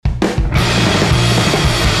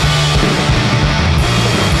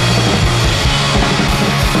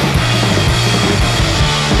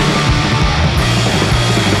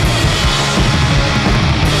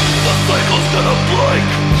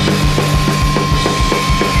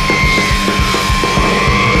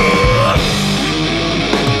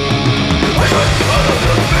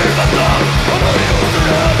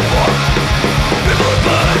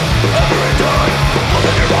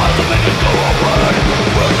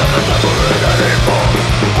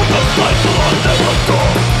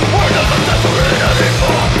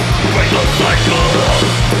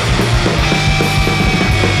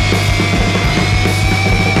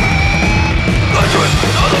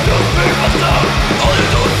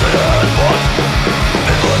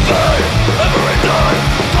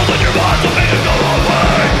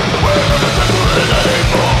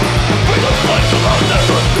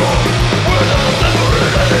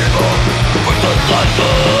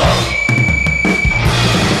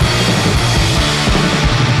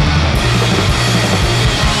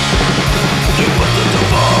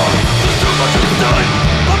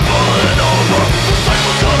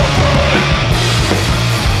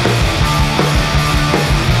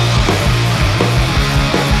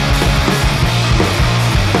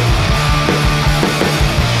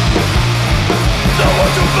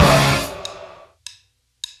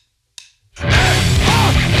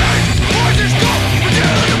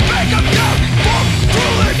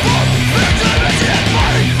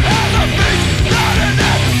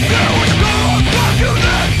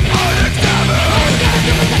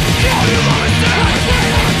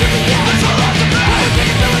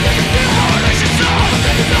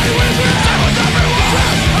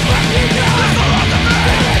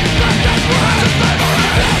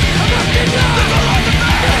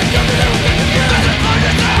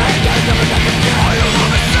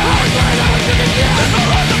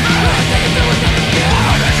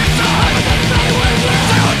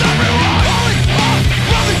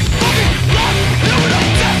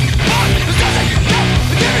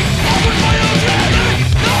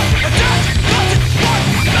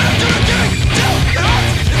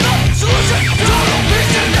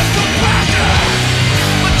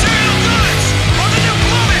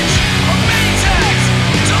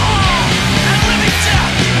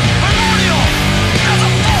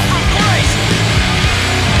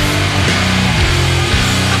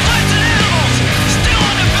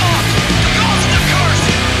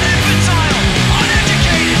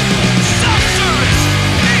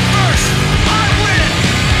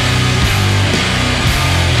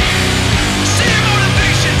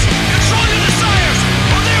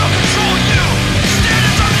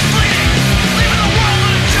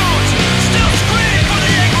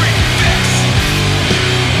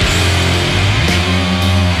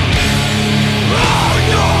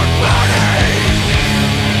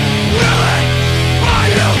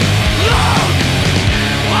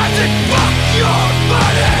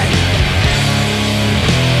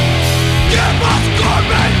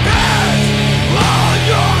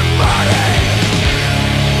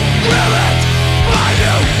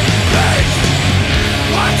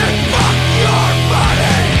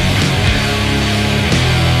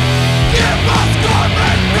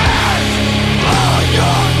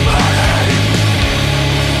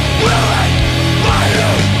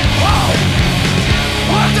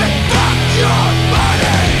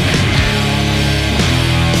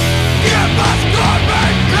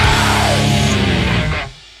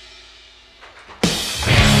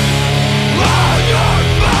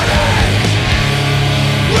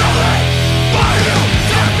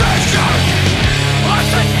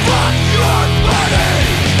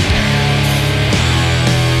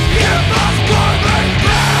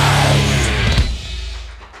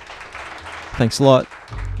Thanks a lot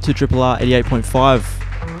to Triple R 88.5.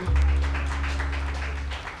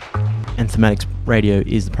 And Thematics Radio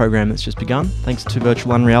is the program that's just begun. Thanks to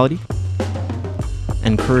Virtual Unreality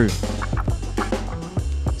and crew.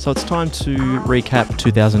 So it's time to recap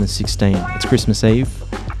 2016. It's Christmas Eve,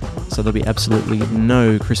 so there'll be absolutely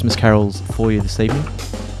no Christmas carols for you this evening.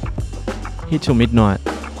 Here till midnight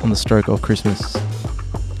on the stroke of Christmas.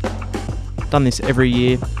 Done this every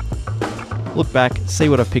year. Look back, see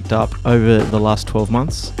what I've picked up over the last 12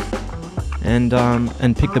 months, and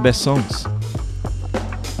pick the best songs.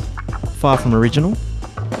 Far from original,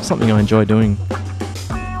 something I enjoy doing.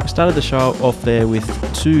 I started the show off there with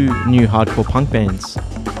two new hardcore punk bands,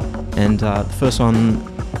 and the first one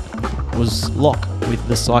was Lock with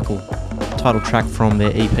The Cycle, title track from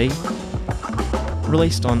their EP,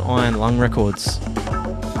 released on Iron Lung Records,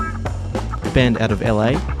 a band out of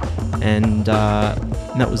LA, and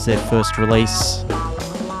that was their first release.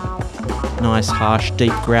 Nice, harsh,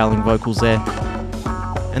 deep growling vocals there.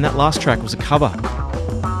 And that last track was a cover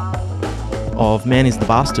of Man Is the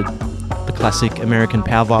Bastard, the classic American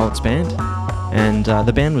power violence band. And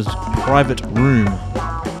the band was Private Room.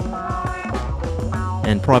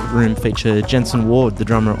 And Private Room featured Jensen Ward, the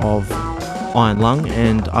drummer of Iron Lung,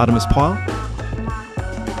 and Artemis Pyle.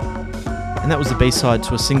 And that was the B-side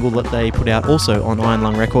to a single that they put out also on Iron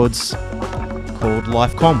Lung Records called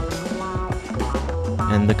Life Com,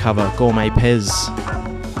 and the cover Gourmet Pez.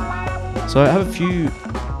 So I have a few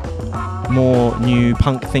more new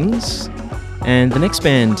punk things, and the next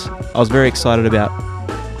band I was very excited about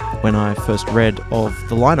when I first read of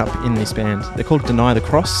the lineup in this band. They're called Deny the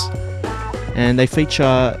Cross, and they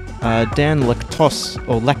feature Dan Lactose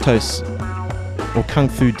or Kung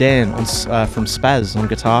Fu Dan from Spaz on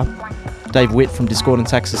guitar, Dave Witt from Discordant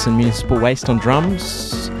Taxis and Municipal Waste on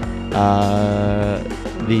drums,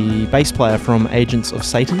 the bass player from Agents of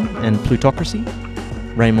Satan and Plutocracy,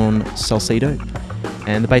 Raymond Salcedo,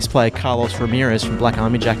 and the bass player Carlos Ramirez from Black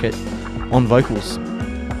Army Jacket on vocals.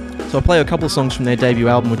 So I'll play a couple of songs from their debut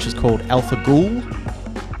album, which is called Alpha Ghoul,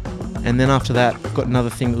 and then after that I've got another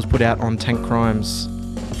thing that was put out on Tank Crimes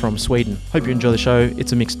from Sweden. Hope you enjoy the show.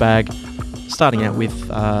 It's a mixed bag, starting out with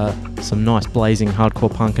some nice blazing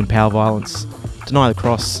hardcore punk and power violence. Deny the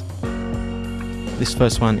Cross. This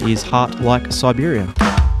first one is Heart Like Siberia.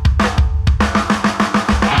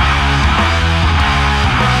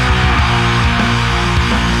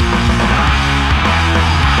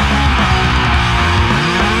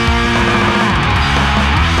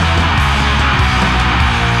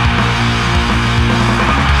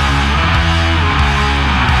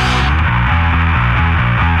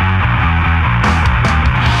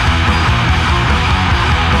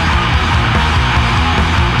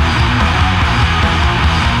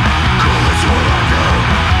 Call it what I do.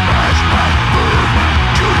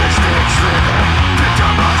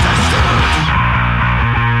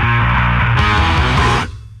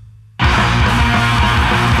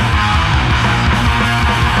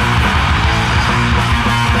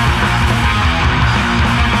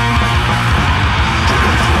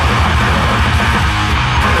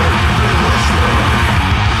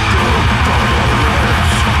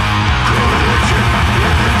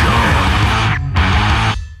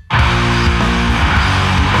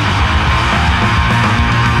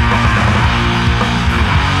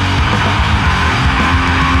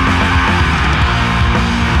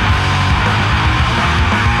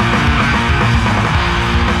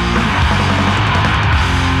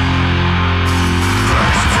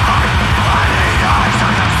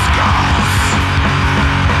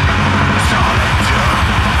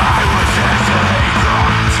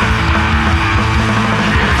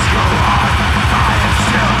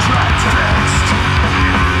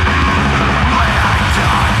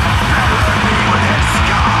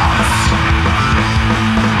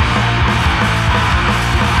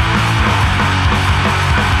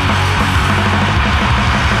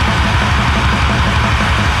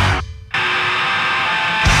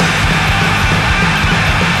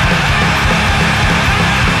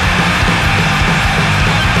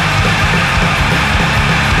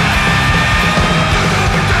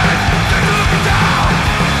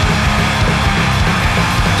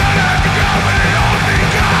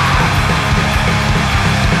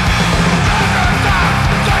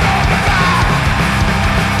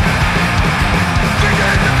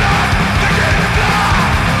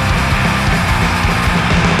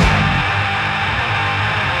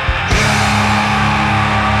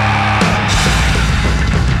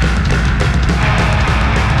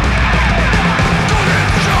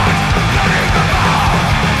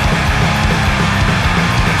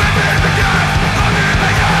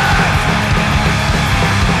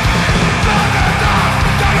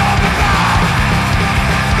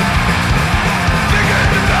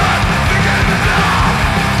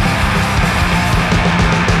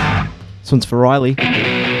 This one's for Riley.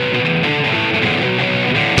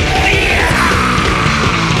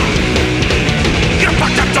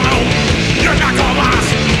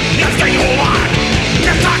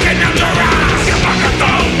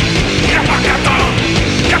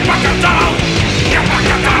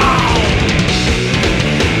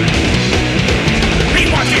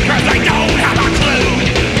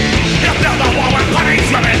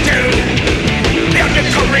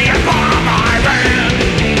 Korean bomb Iran.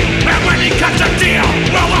 And when he cuts a deal,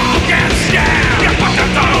 we'll all get scared. You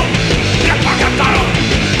fucking know. You fucking know.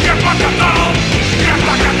 You fucking know. You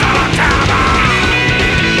fucking know. Tell me.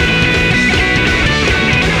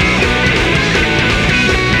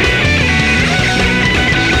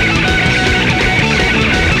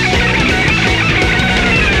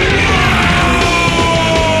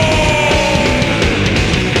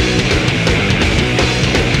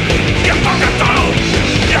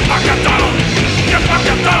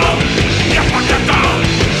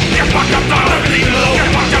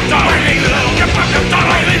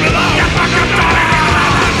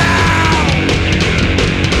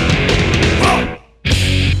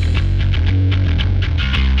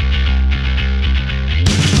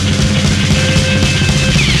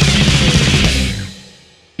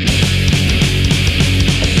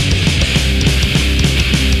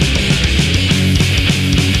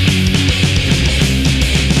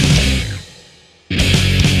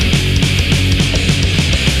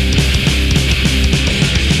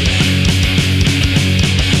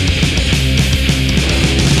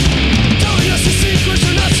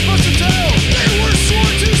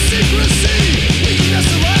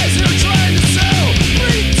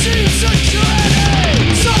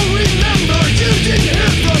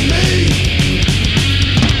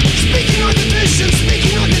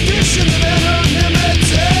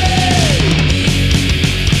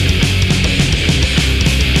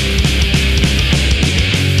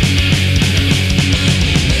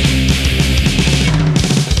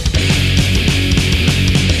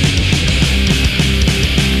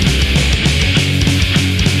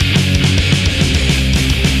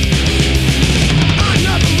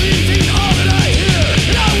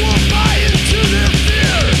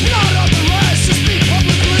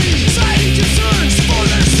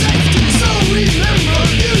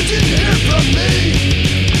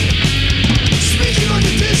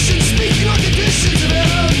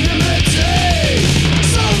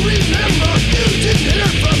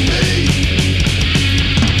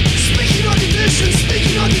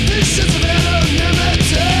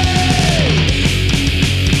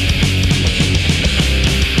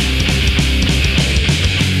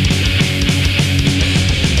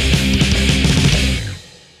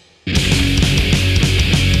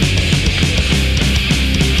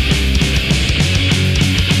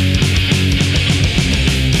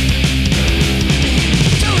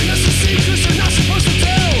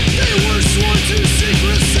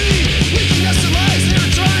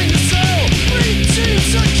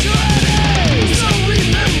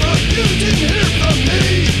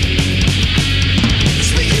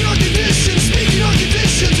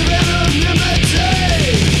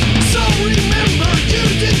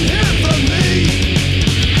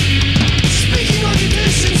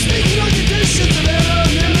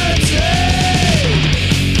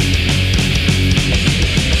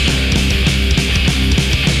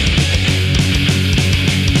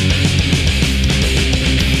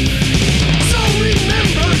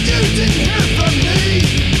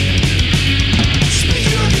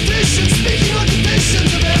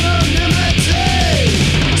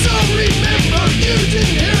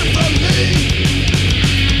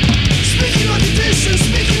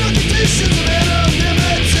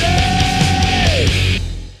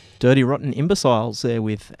 Dirty Rotten Imbeciles there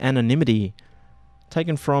with Anonymity,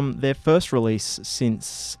 taken from their first release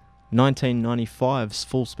since 1995's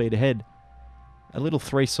Full Speed Ahead. A little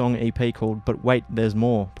 3-song EP called But Wait, There's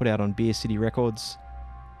More, put out on Beer City Records.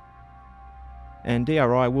 And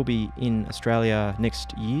DRI will be in Australia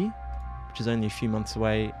next year, which is only a few months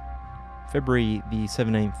away. February the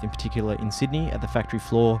 17th in particular in Sydney at the Factory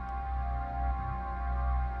Floor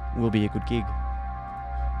will be a good gig.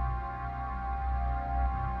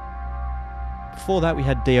 Before that we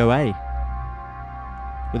had DOA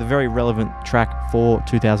with a very relevant track for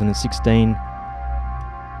 2016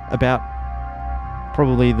 about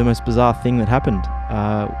probably the most bizarre thing that happened,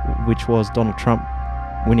 which was Donald Trump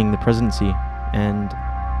winning the presidency. And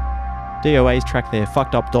DOA's track there,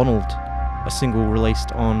 Fucked Up Donald, a single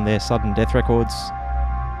released on their Sudden Death Records.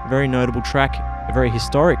 Very notable track, a very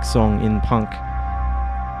historic song in punk,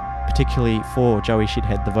 particularly for Joey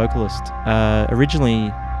Shithead, the vocalist.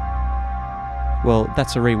 Originally Well,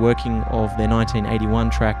 that's a reworking of their 1981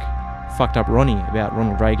 track Fucked Up Ronnie about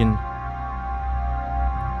Ronald Reagan,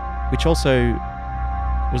 which also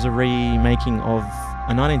was a remaking of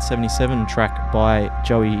a 1977 track by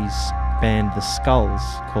Joey's band The Skulls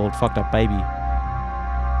called Fucked Up Baby.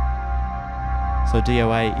 So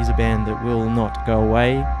DOA is a band that will not go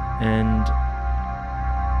away, and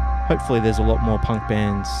hopefully there's a lot more punk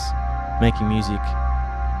bands making music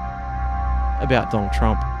about Donald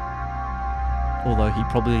Trump, although he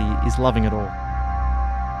probably is loving it all.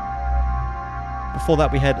 Before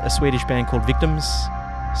that we had a Swedish band called Victims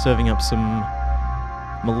serving up some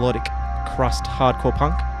melodic crust hardcore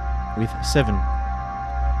punk with 7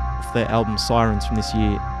 off their album Sirens from this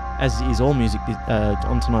year, as is all music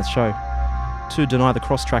on tonight's show. 2 Deny the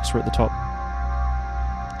Cross tracks were at the top.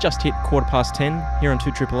 Just hit 10:15 here on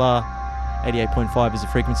 2RRR. 88.5 is the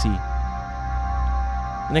frequency.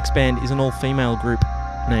 The next band is an all-female group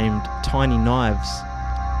named Tiny Knives,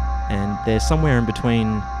 and they're somewhere in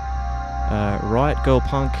between riot girl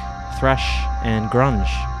punk, thrash and grunge.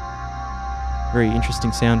 Very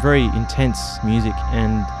interesting sound, very intense music,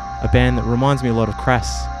 and a band that reminds me a lot of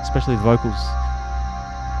Crass, especially the vocals.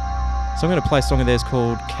 So I'm going to play a song of theirs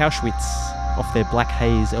called Kauschwitz off their Black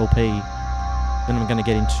Haze LP. Then I'm going to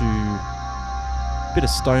get into a bit of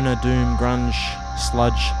stoner, doom, grunge,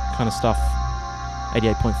 sludge kind of stuff.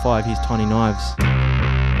 88.5, here's Tiny Knives.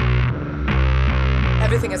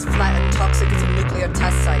 Everything as flat and toxic as a nuclear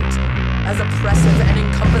test site. As oppressive and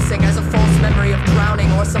encompassing as a false memory of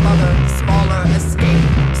drowning or some other, smaller escape.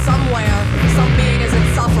 Somewhere, some being is in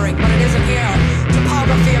suffering, but it isn't here.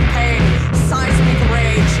 Topography of pain, seismic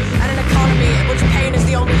rage, and an economy in which pain is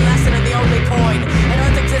the only lesson and the only coin. And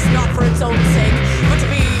Earth exists not for its own sake, but to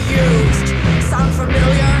be used. Sound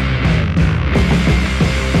familiar?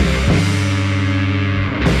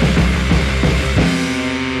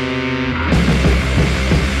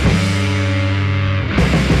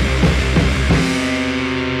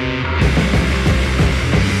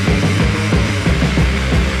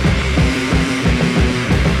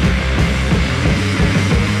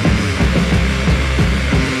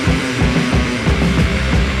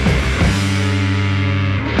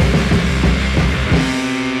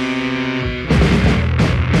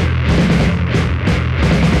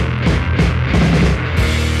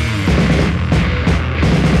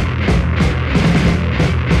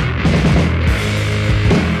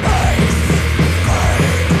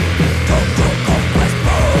 Don't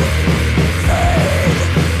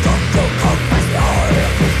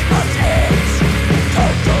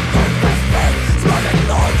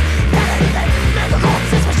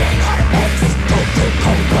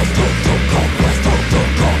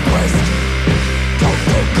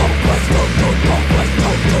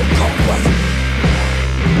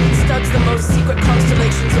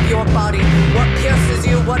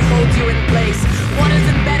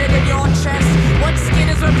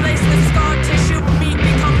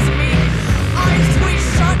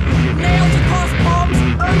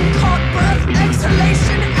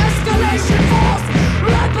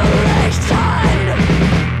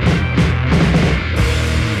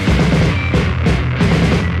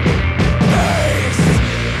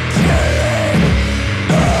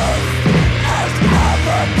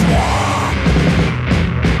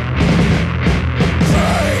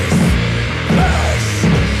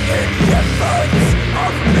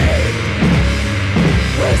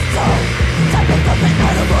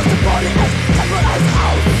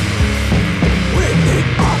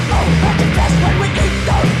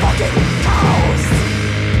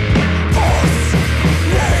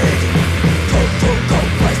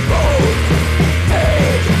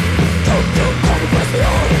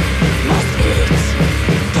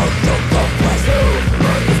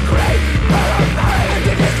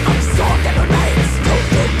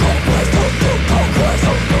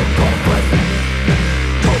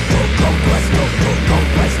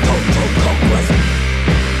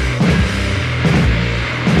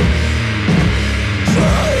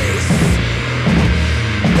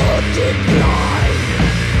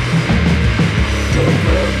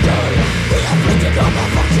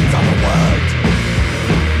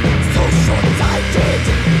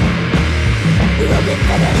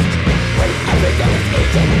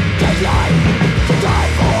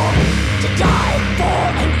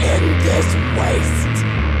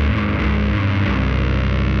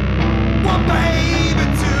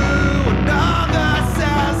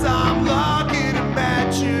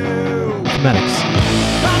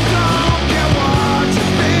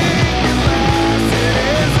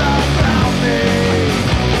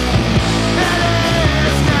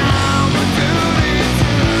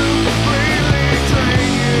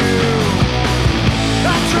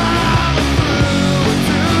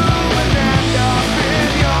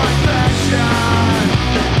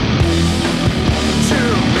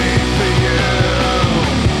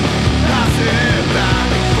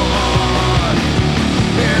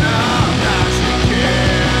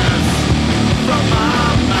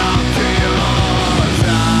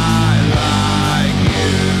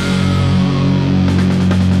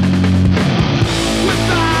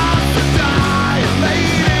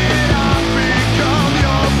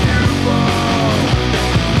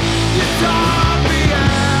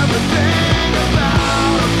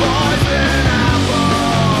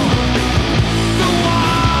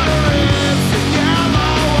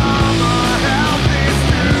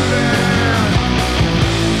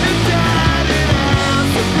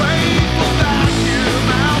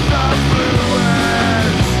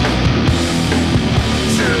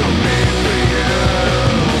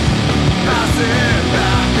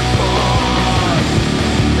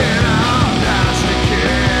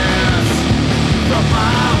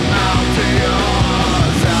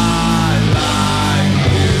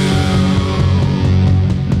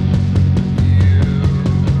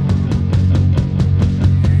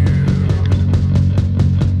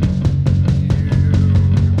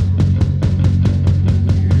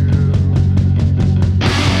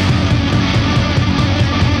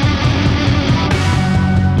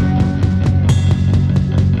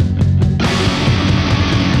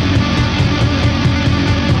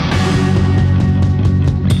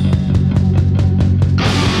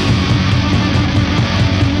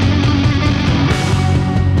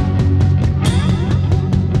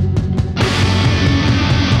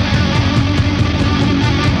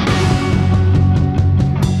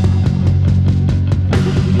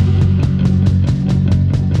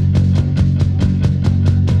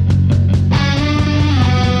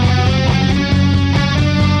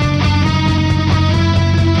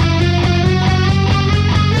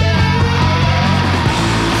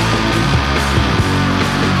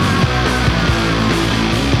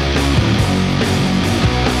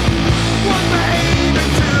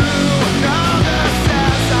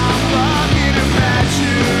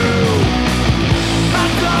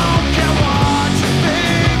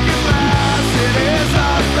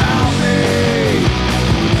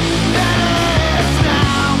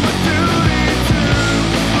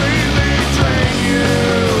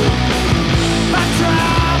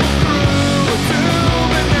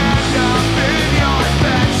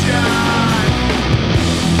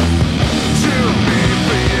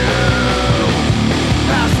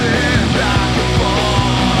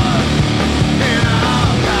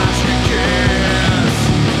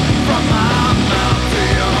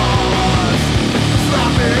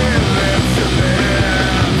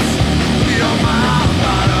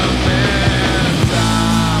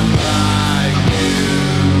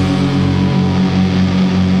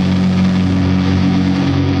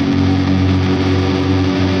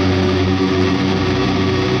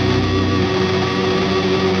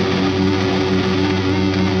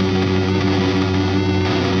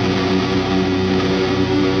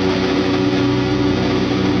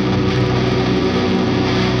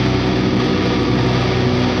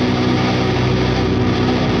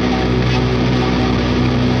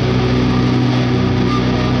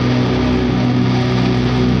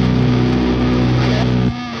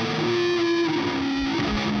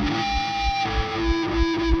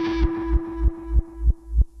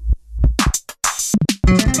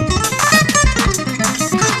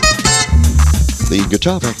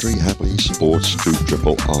Guitar Factory happily supports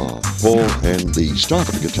 2RRR. Paul and the staff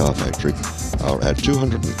at the Guitar Factory are at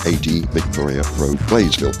 280 Victoria Road,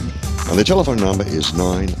 Claysville. And their telephone number is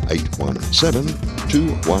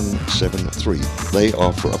 9817-2173. They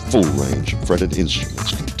offer a full range of fretted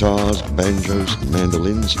instruments, guitars, banjos,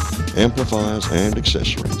 mandolins, amplifiers and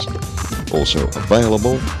accessories. Also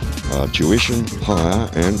available tuition, hire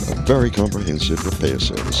and a very comprehensive repair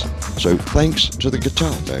service. So thanks to the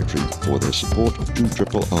Guitar Factory for their support of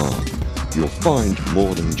 2RRR. You'll find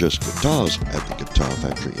more than just guitars at the Guitar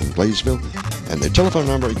Factory in Claysville, and their telephone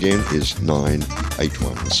number again is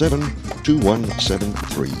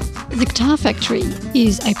 9817-2173. The Guitar Factory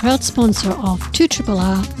is a proud sponsor of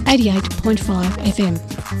 2RRR 88.5 FM.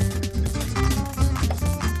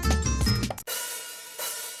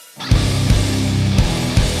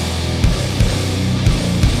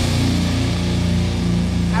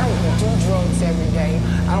 I don't do drugs every day.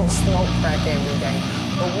 I don't smoke crack every day.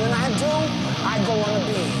 But when I do, I go on a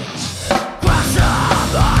binge. Crush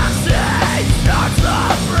up the sea, starts the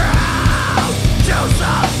brown. Juice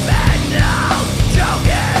up and down, choke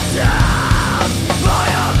it down.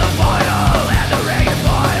 Boil the foil and the ring and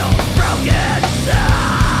foil. Broken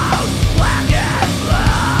down, black and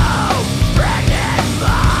blue. Pregnant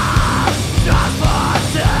love, just for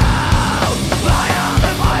two. Boil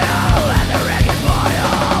the foil and the ring and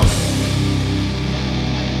foil.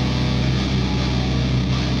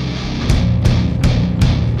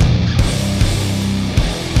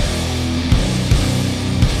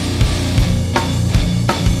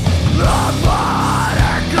 The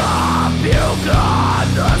buttercup puke on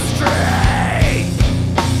the street.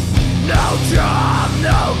 No job,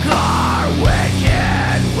 no car, when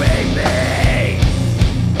can we meet?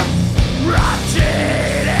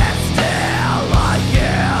 Rotting and still a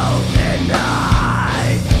guilty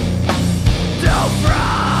night. Dough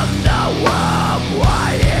from the womb, why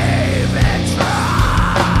even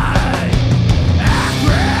try?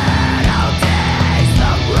 Acrid old days,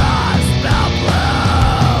 the rust smell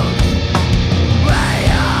blue. Lay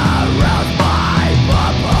a rose pipe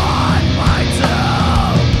upon my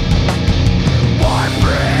tomb. Born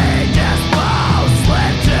predisposed,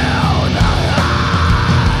 slip to the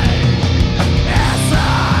high.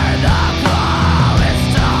 Answer the call, it's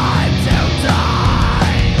time to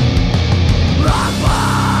die. Rock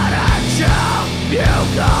butter choke,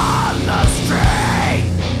 puke on the street.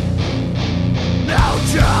 No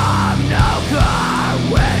job, no car,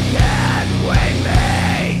 when can we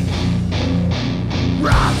meet?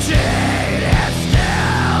 Rotting is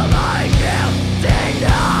still a guilty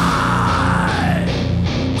night.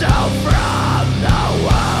 Dough from the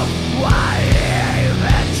womb, why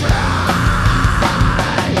even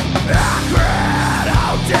try? Acrid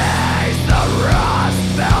old days, the rust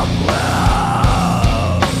smell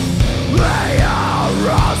blue. Lay a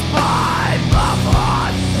rose pipe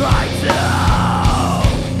upon my tomb.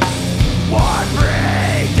 Born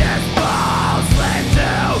predisposed, slave to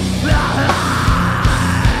the high.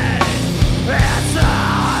 Answer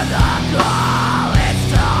the call, it's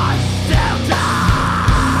time to die.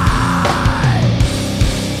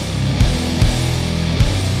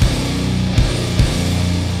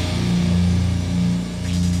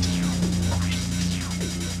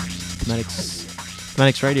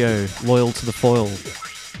 Thematics Radio, Loyal to the Foil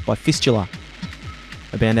by Fistula,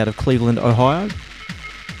 a band out of Cleveland, Ohio.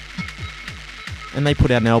 And they put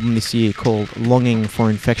out an album this year called Longing for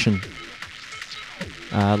Infection.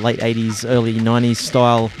 Late 80s, early 90s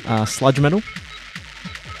style sludge metal.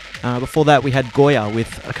 Before that we had Goya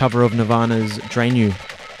with a cover of Nirvana's Drain You,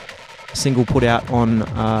 a single put out on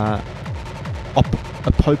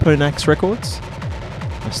Apoponax Records,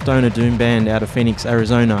 a stoner doom band out of Phoenix,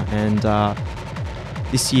 Arizona, and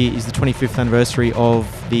this year is the 25th anniversary of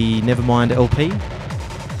the Nevermind LP,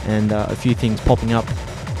 and a few things popping up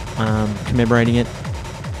commemorating it.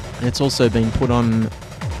 And it's also been put on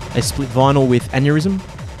a split vinyl with Aneurysm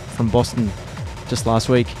from Boston just last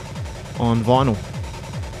week on vinyl.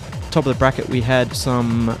 Top of the bracket we had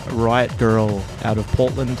some Riot Girl out of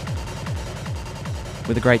Portland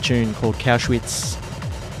with a great tune called Cowschwitz,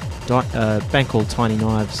 band called Tiny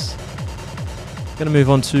Knives. Going to move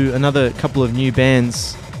on to another couple of new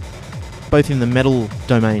bands, both in the metal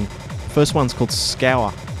domain. First one's called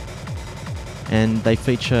Scour, and they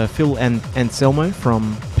feature Phil and Anselmo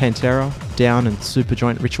from Pantera, Down and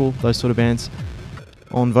Superjoint Ritual, those sort of bands,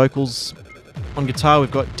 on vocals. On guitar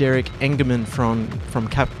we've got Derek Engerman from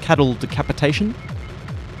Cattle Decapitation,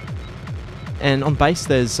 and on bass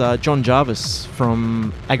there's John Jarvis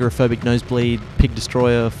from Agoraphobic Nosebleed, Pig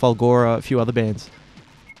Destroyer, Fulgora, a few other bands.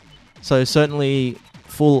 So certainly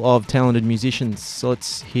full of talented musicians. So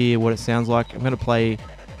let's hear what it sounds like. I'm going to play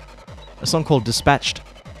a song called Dispatched,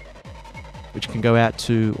 which can go out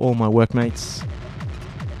to all my workmates.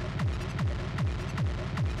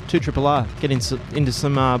 2RRR, get into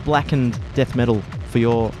some blackened death metal for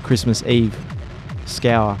your Christmas Eve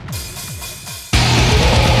scour.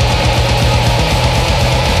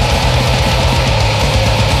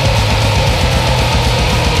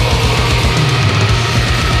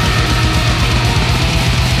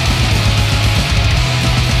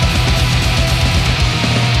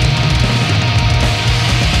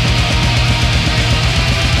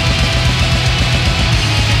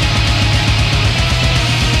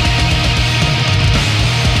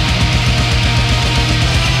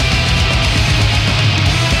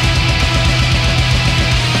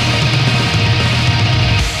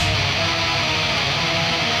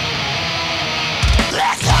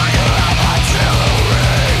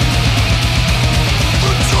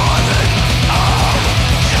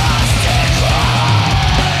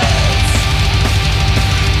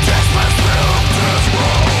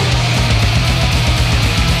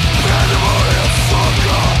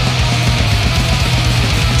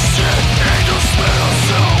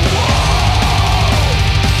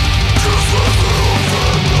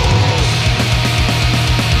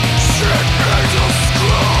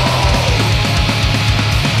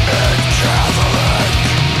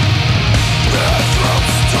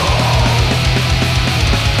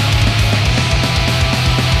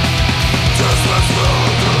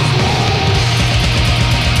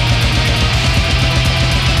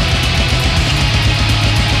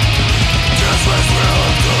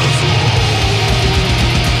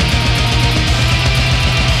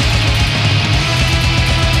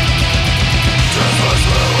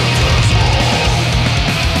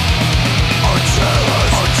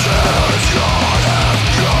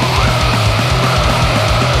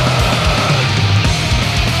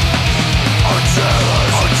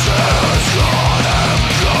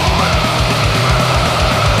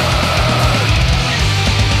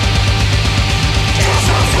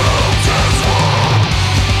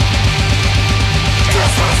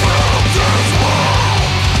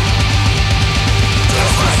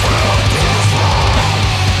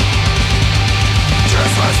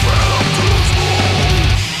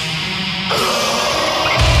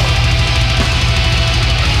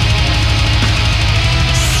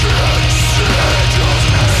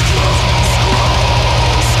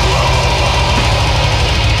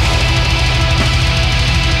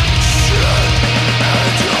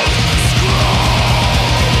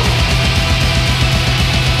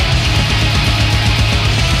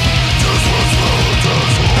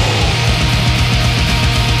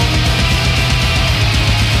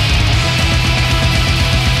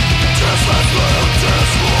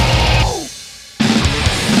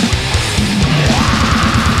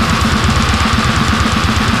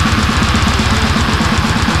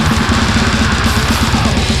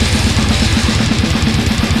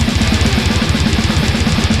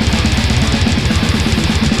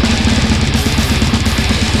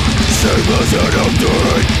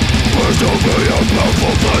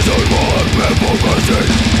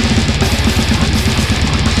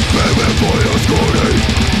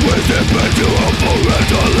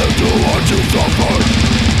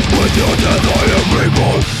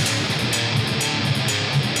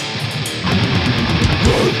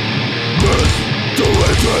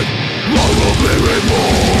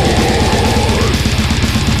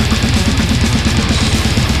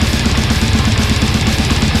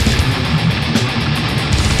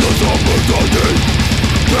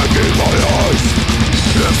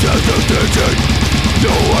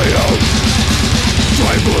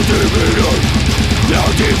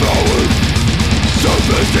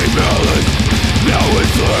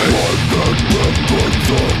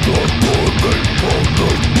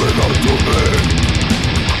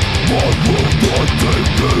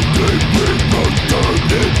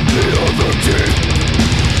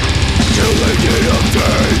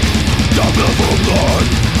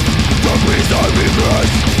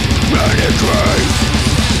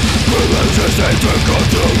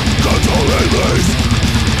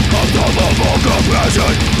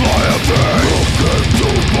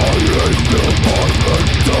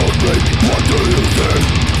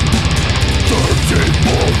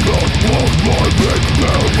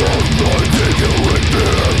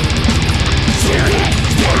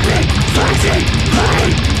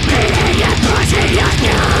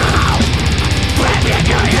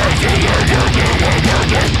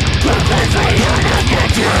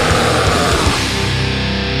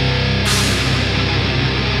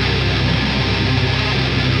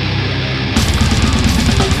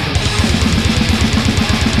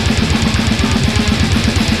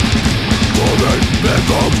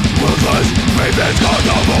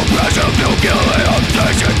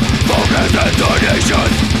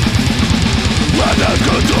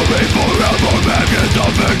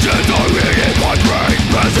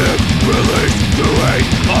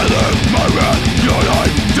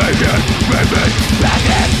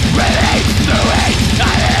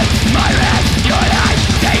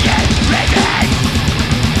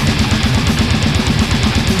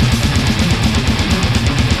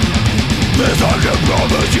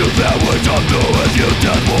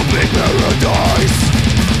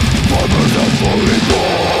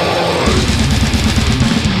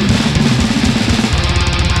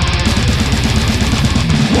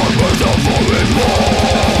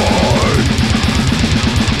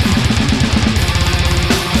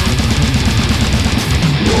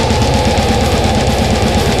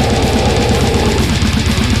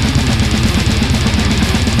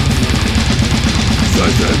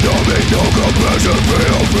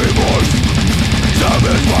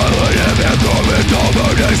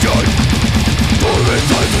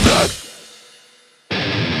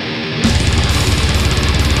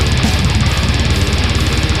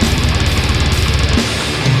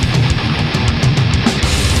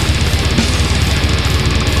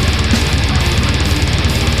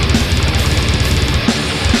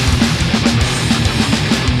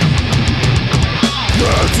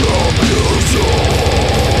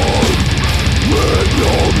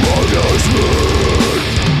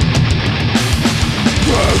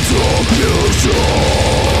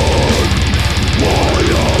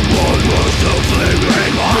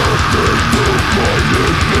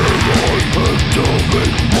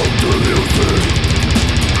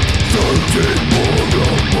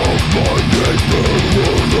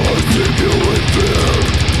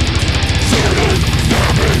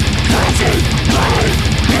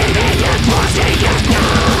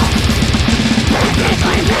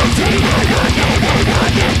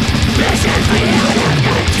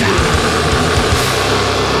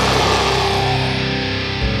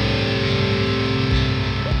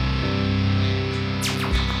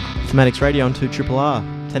 Thematics Radio on 2RRR,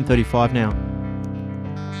 10:35 now.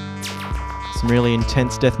 Some really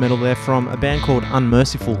intense death metal there from a band called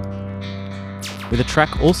Unmerciful, with a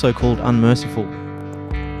track also called Unmerciful,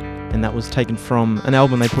 and that was taken from an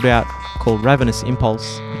album they put out called Ravenous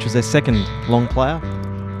Impulse, which was their second long player,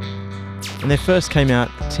 and they first came out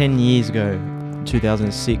 10 years ago, in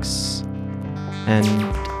 2006, and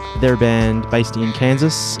they're a band based in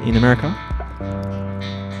Kansas in America.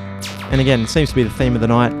 And again, it seems to be the theme of the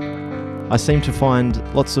night. I seem to find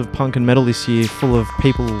lots of punk and metal this year full of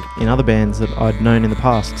people in other bands that I'd known in the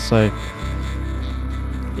past, so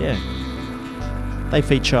yeah. They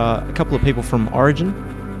feature a couple of people from Origin,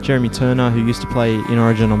 Jeremy Turner, who used to play in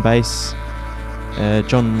Origin on bass,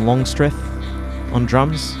 John Longstreth on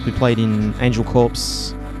drums, who played in Angel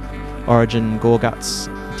Corpse, Origin, Gorguts,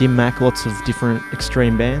 Dim Mak, lots of different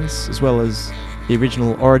extreme bands, as well as the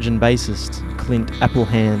original Origin bassist, Clint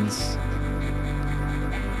Applehands.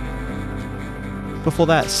 Before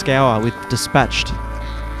that, Scour with Dispatched.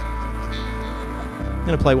 I'm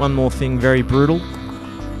going to play one more thing, very brutal,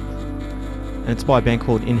 and it's by a band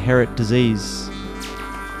called Inherit Disease,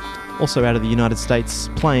 also out of the United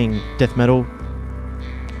States, playing death metal,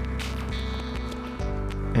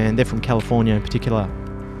 and they're from California in particular.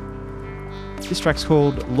 This track's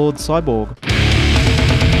called Lord Cyborg.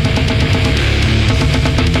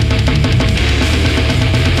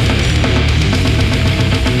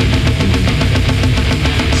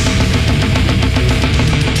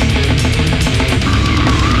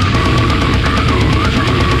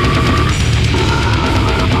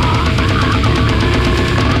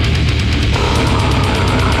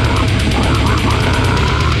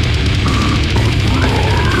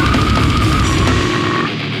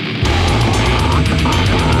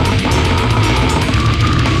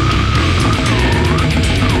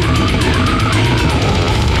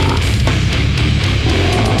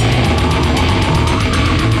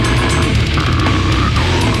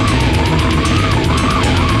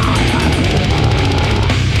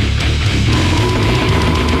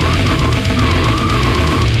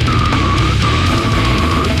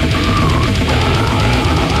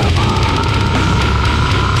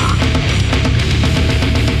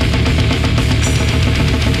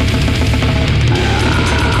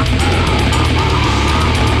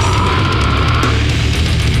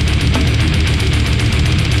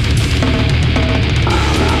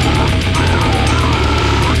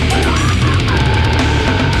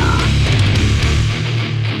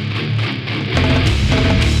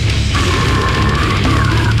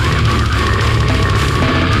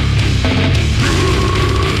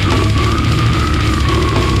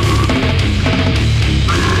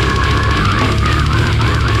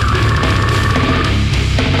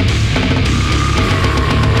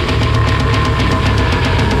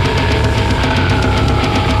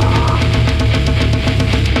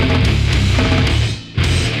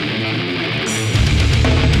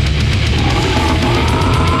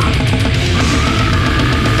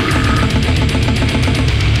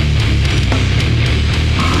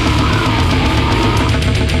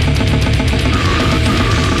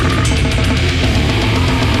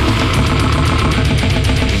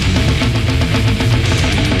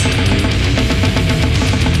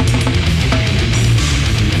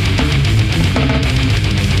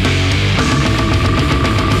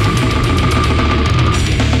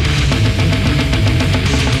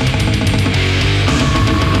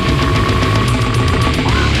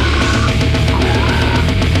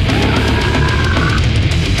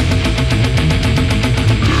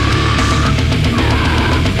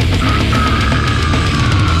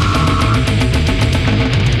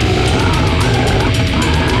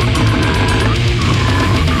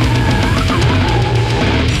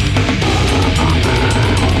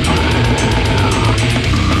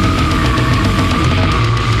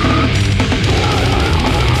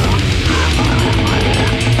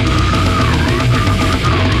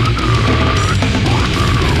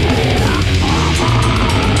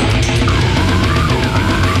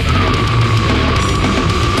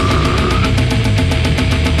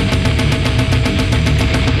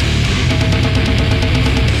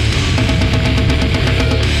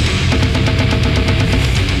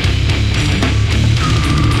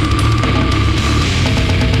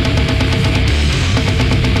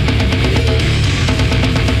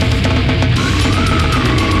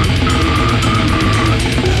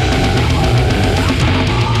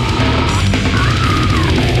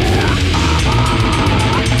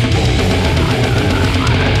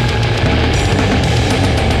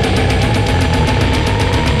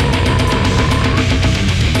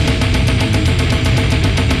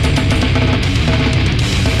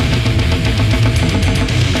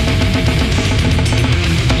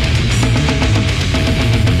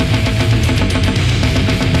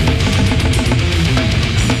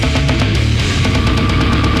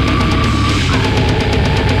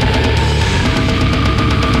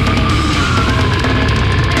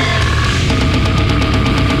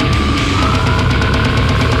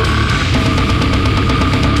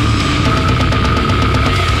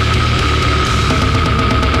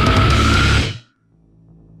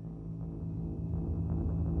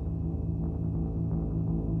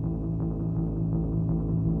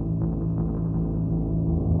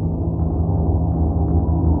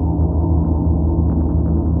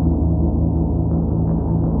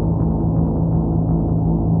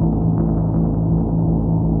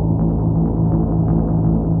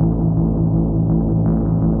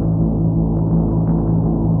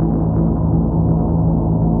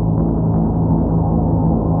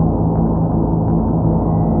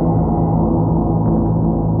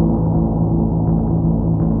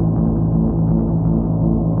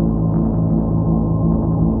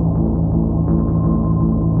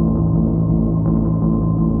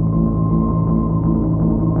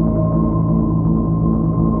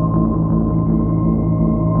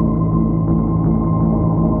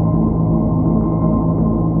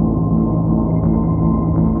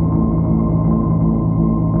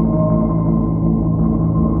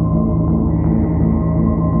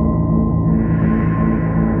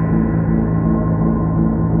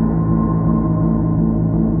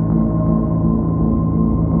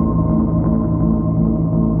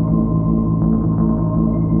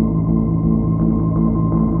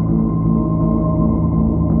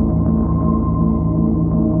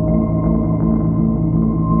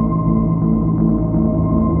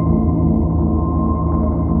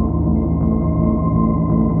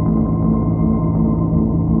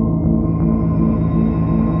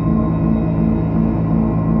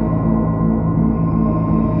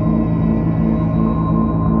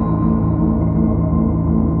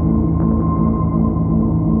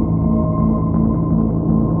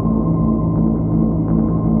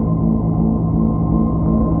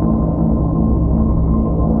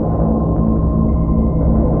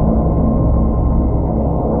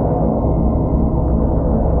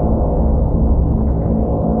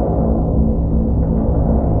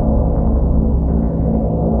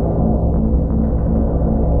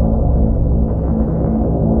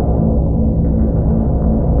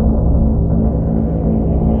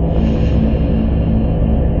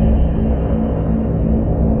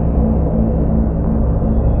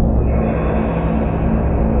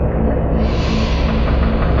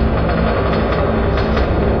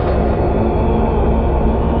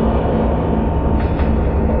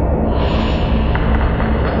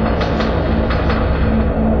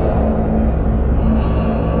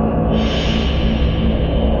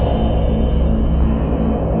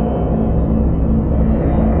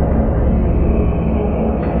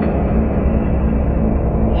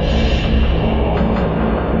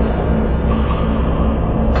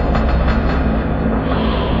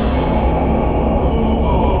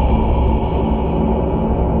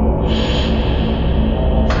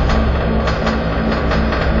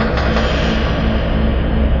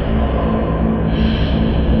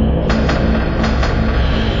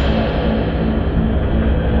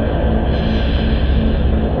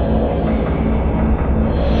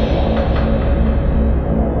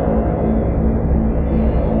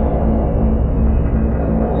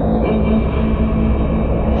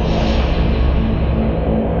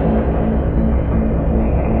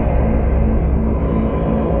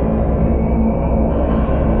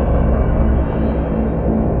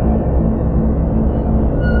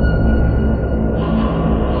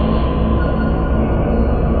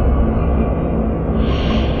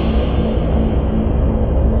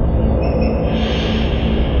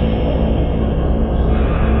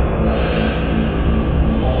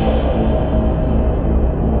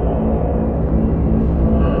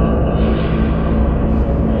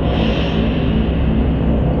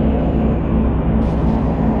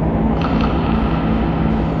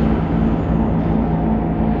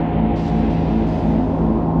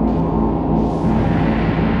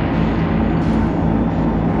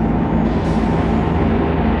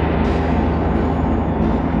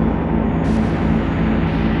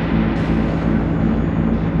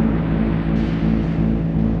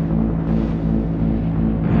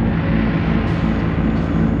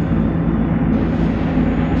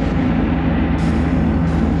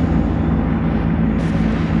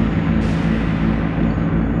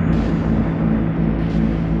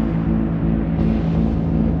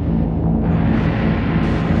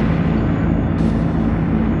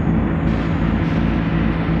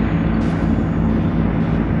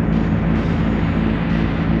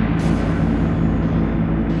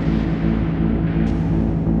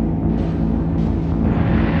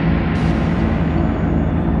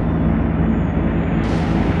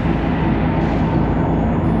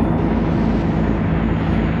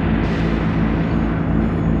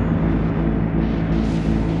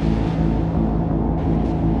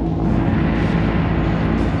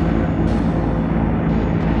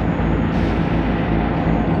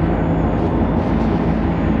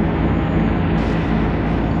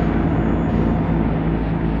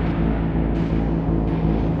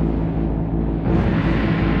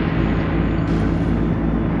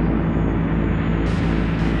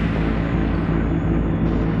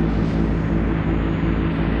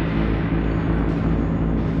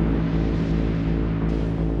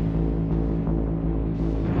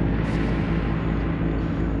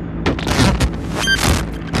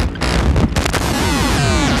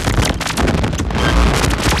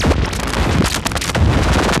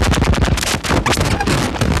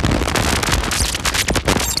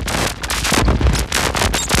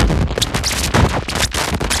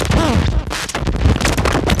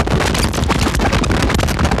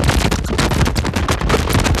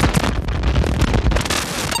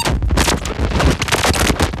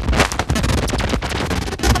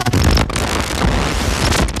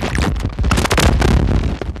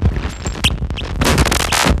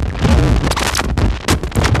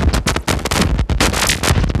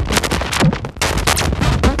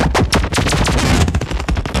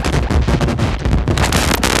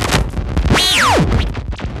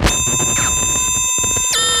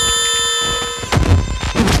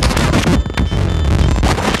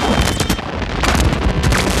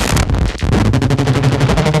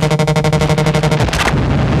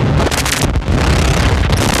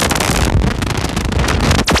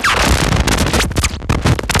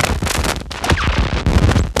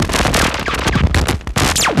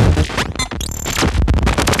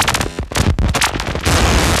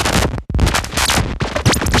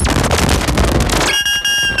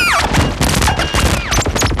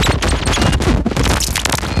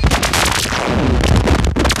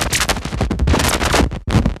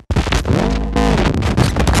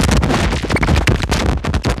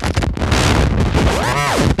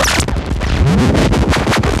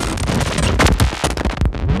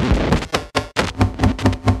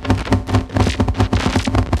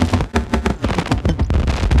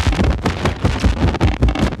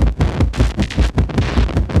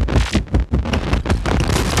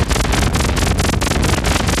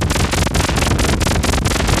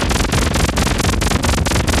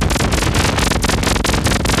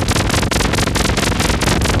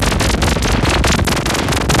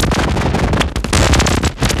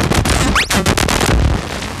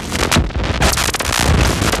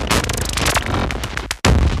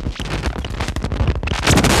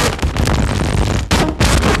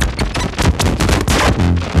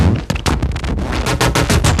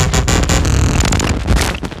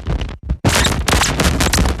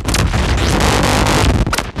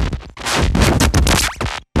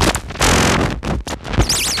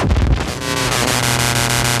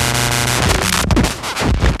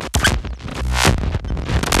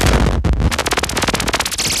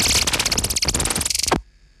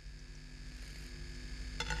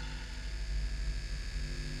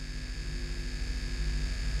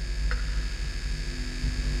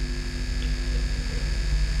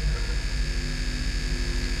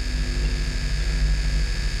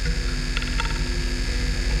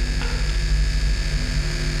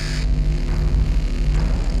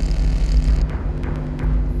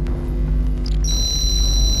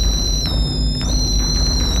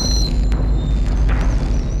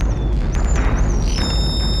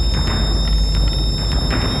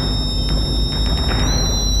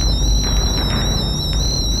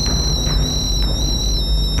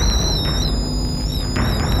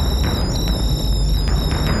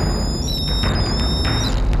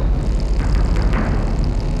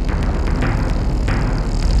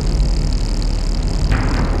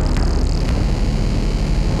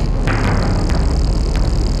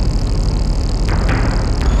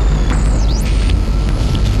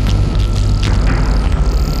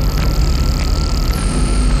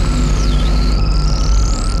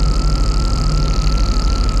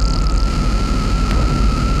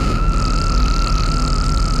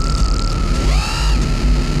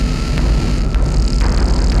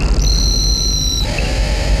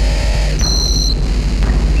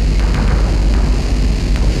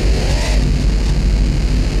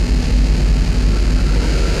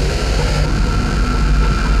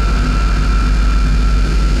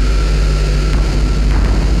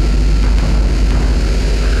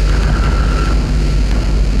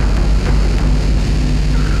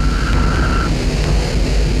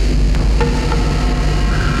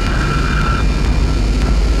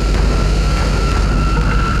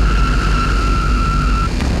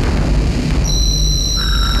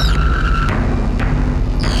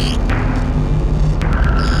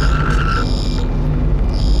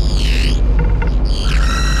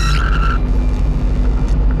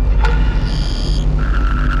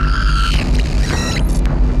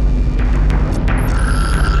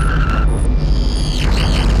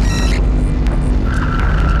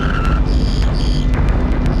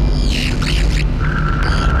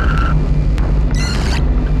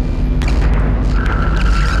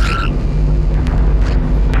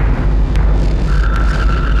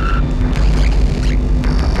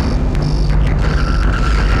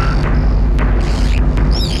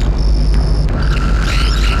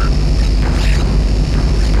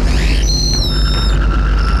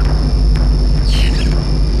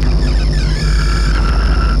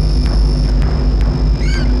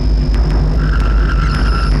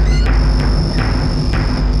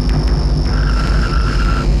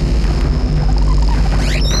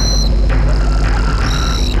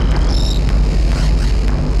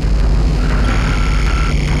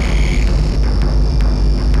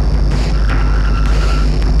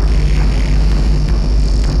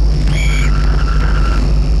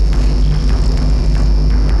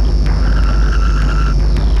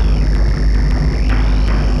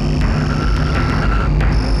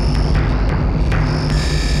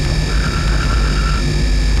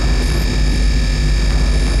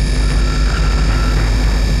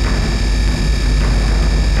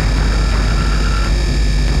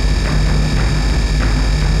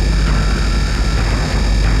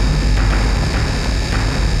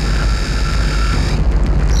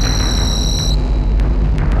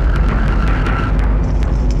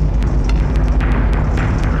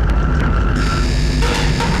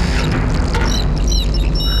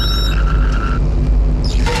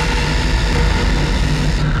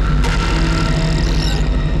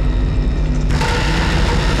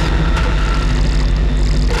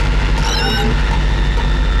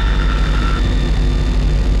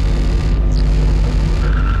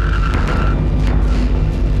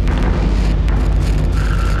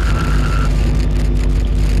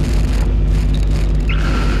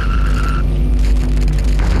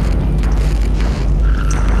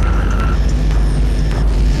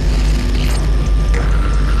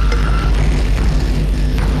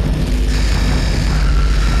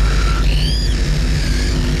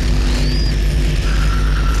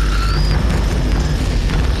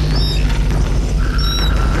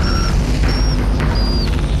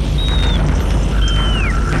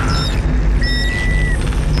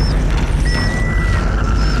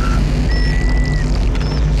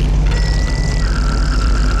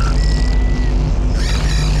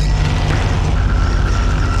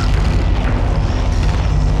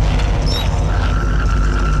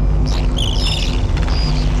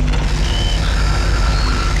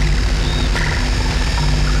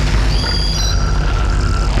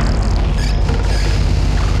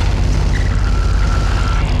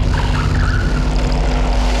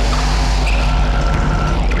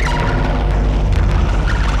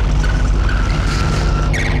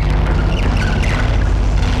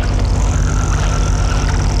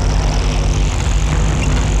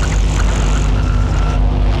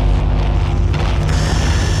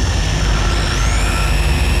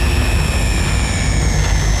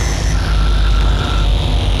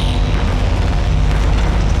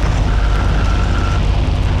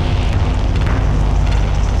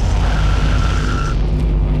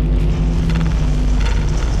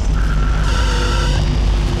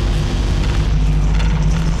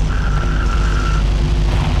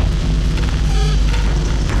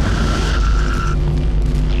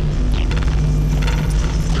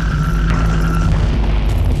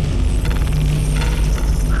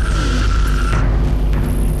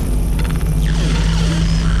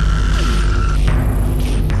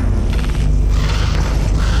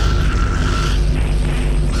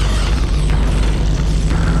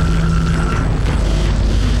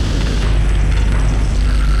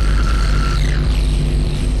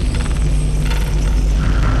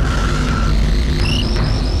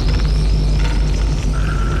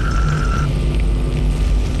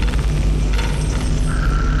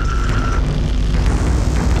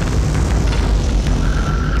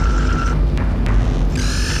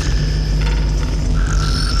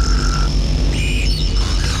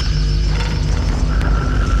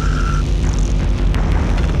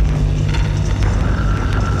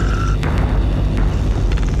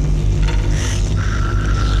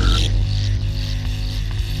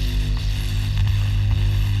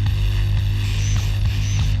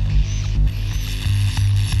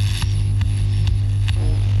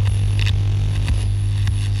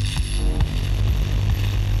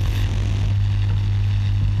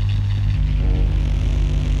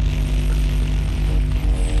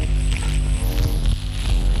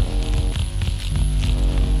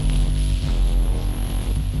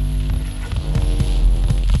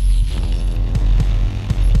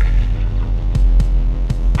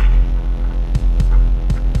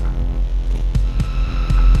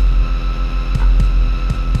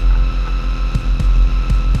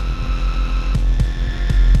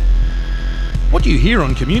 What you hear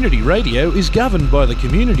on community radio is governed by the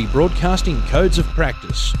Community Broadcasting Codes of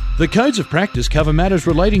Practice. The Codes of Practice cover matters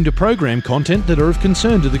relating to program content that are of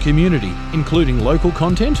concern to the community, including local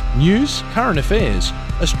content, news, current affairs,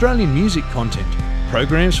 Australian music content,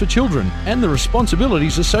 programs for children, and the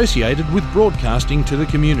responsibilities associated with broadcasting to the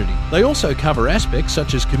community. They also cover aspects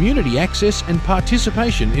such as community access and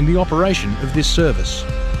participation in the operation of this service.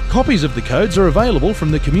 Copies of the codes are available from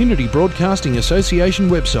the Community Broadcasting Association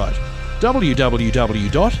website,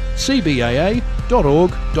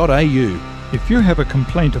 www.cbaa.org.au. If you have a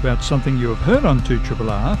complaint about something you have heard on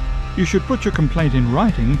 2RRR, you should put your complaint in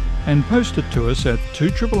writing and post it to us at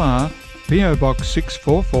 2RRR, PO Box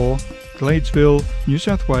 644, Gladesville, New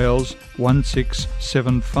South Wales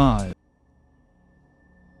 1675.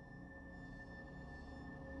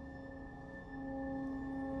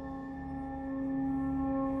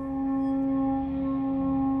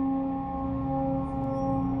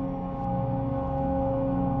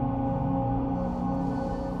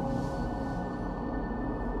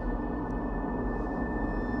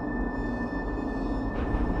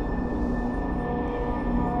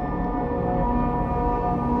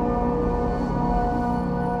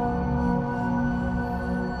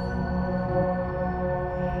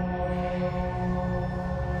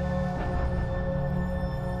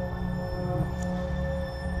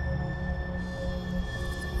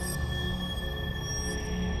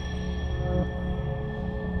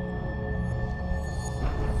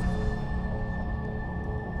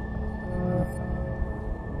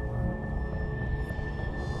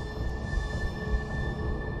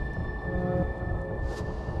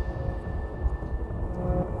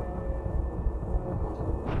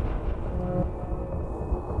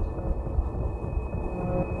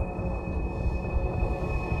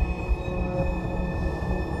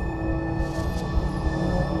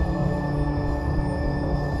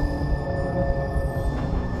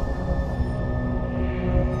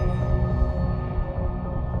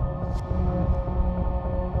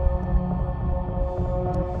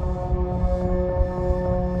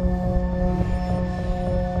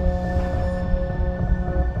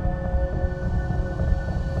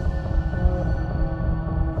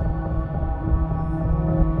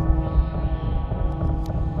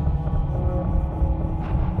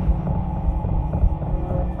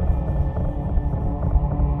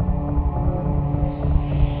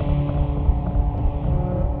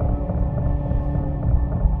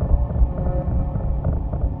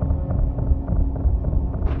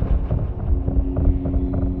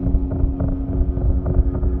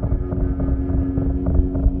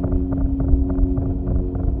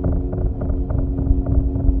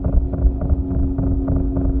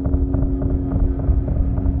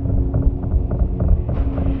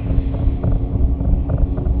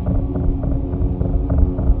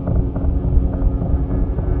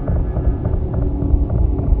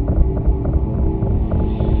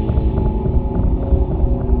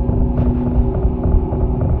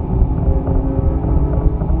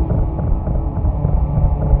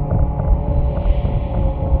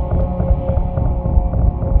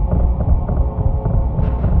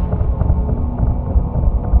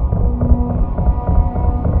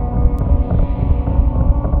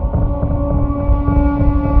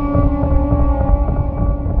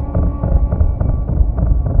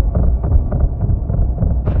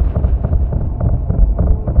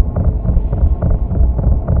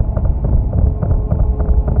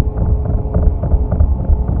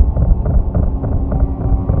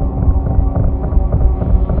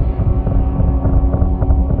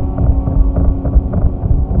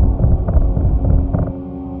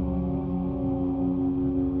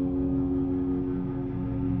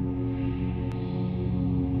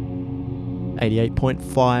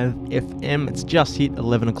 .5 FM. It's just hit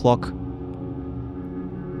 11 o'clock.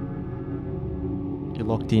 You're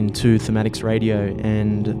locked into Thematics Radio,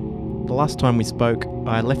 and the last time we spoke,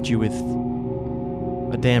 I left you with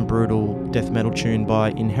a damn brutal death metal tune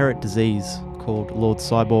by Inherit Disease called Lord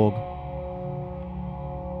Cyborg.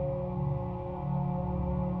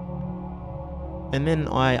 And then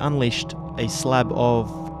I unleashed a slab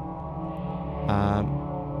of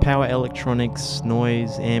power electronics,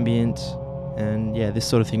 noise, ambient, and yeah, this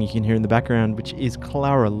sort of thing you can hear in the background, which is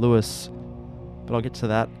Clara Lewis, but I'll get to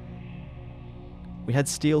that. We had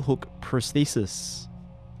Steelhook Prosthesis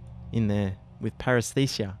in there with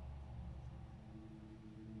Paresthesia,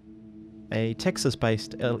 a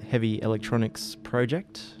Texas-based heavy electronics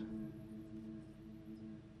project,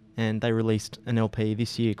 and they released an LP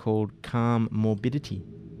this year called Calm Morbidity,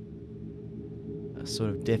 a sort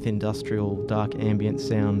of death industrial dark ambient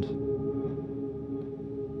sound.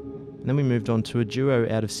 And then we moved on to a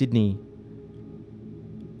duo out of Sydney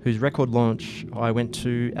whose record launch I went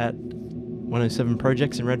to at 107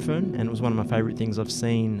 Projects in Redfern, and it was one of my favourite things I've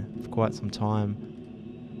seen for quite some time.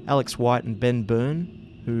 Alex White and Ben Byrne,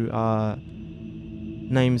 who are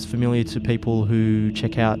names familiar to people who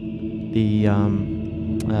check out the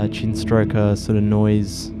chin stroker sort of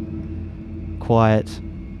noise, quiet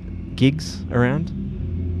gigs around.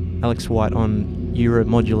 Alex White on Euro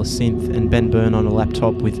modular synth and Ben Byrne on a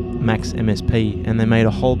laptop with Max MSP, and they made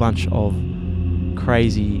a whole bunch of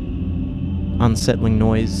crazy, unsettling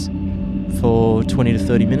noise for 20 to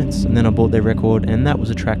 30 minutes, and then I bought their record, and that was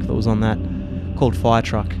a track that was on that called Fire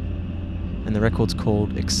Truck, and the record's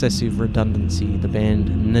called Excessive Redundancy, the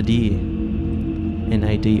band Nadir,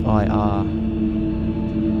 Nadir.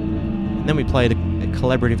 And then we played a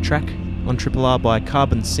collaborative track on Triple R by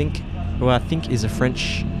Carbon Sync, who I think is a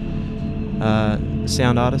French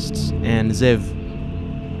sound artist, and Zev,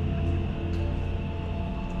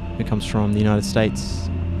 who comes from the United States,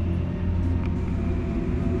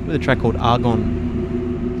 with a track called Argon.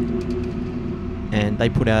 And they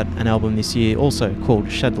put out an album this year also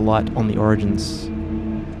called Shed the Light on the Origins.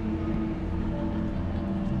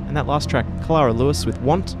 And that last track, Clara Lewis with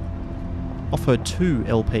Want, off her 2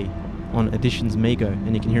 LP on Editions Migo,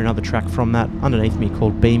 and you can hear another track from that underneath me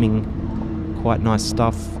called Beaming. Quite nice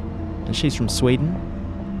stuff. And she's from Sweden.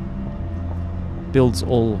 Builds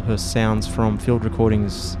all her sounds from field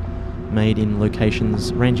recordings made in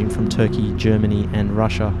locations ranging from Turkey, Germany and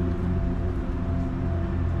Russia.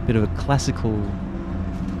 Bit of a classical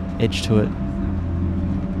edge to it,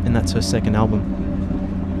 and that's her second album.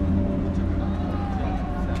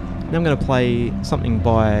 Now I'm going to play something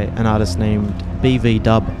by an artist named BV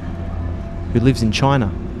Dub, who lives in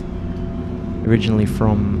China, originally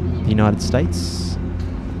from the United States.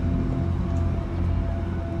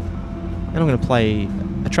 And I'm going to play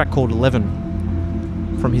a track called 11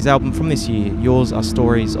 from his album from this year, Yours Are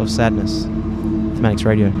Stories of Sadness, Thematics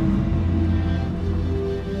Radio.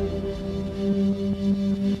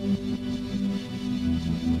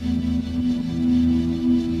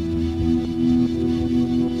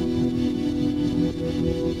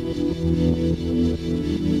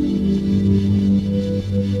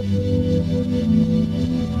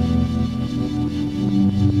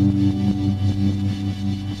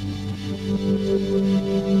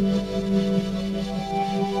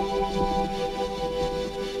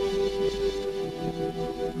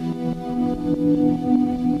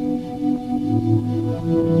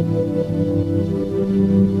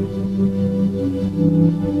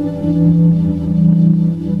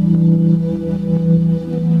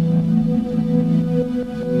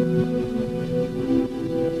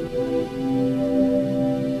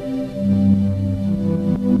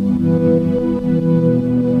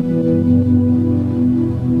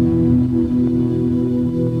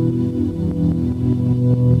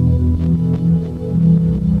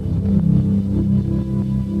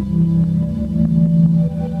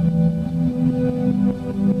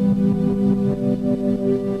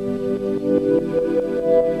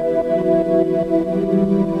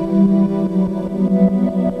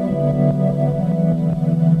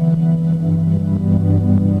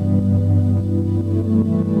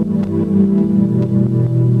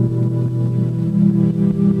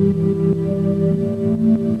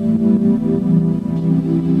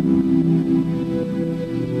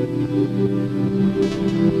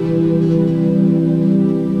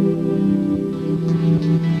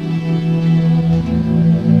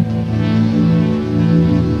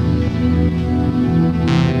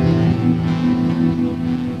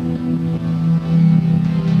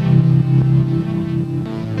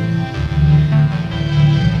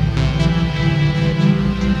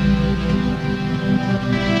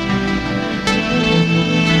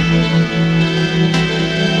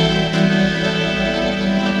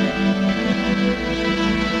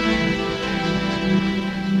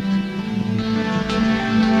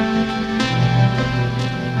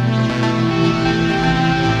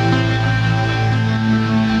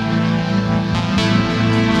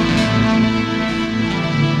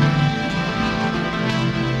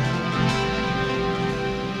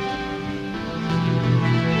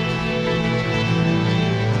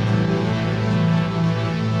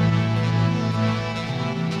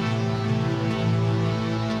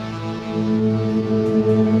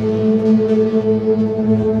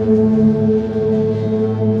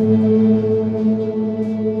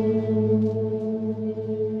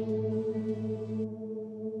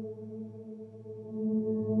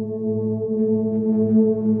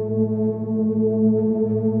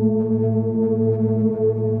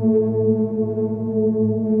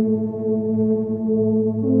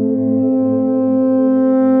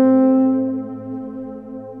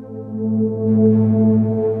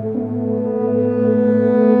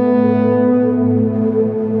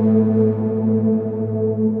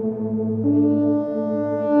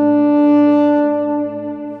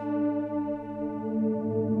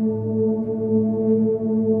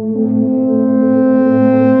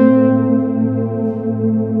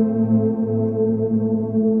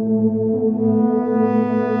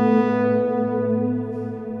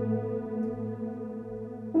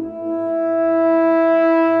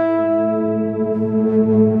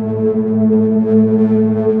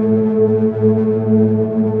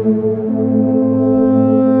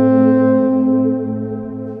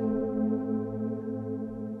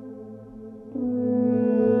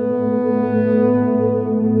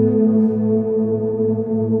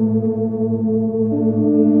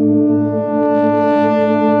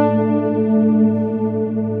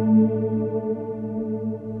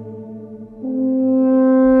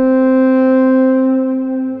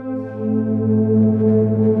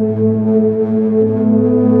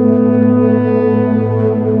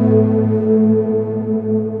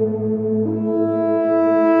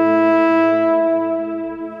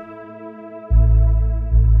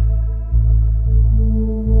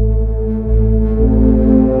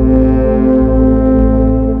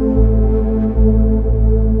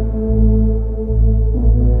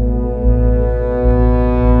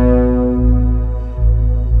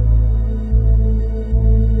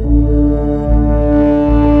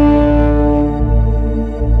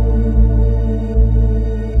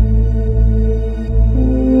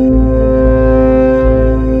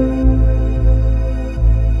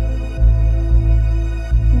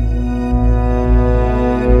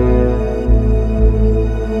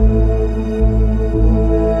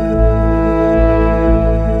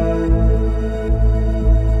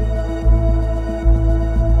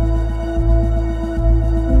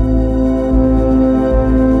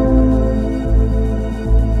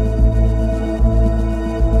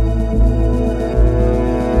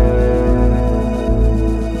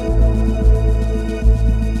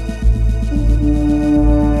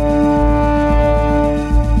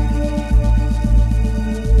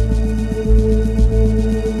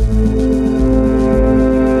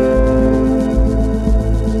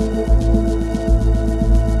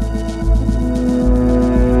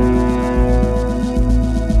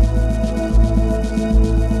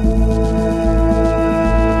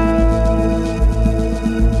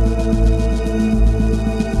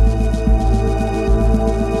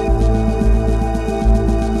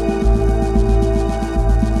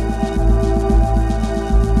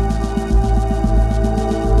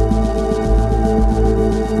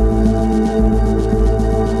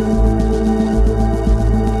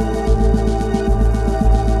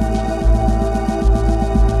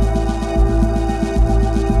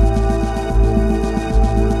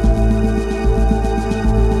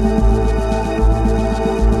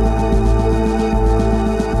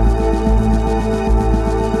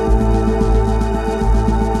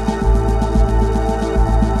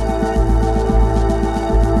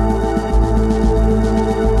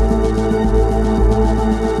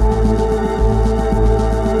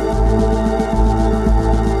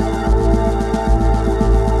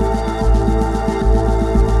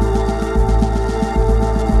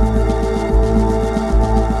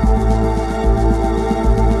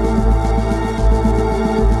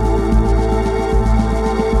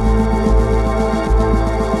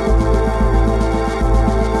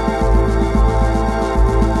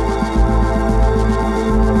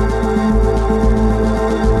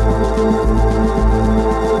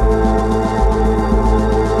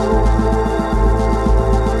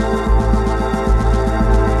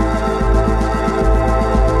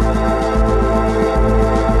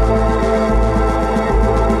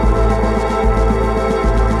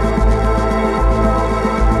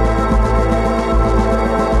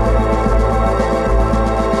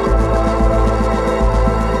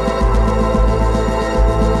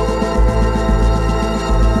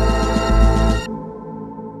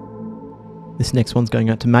 This next one's going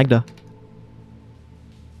out to Magda.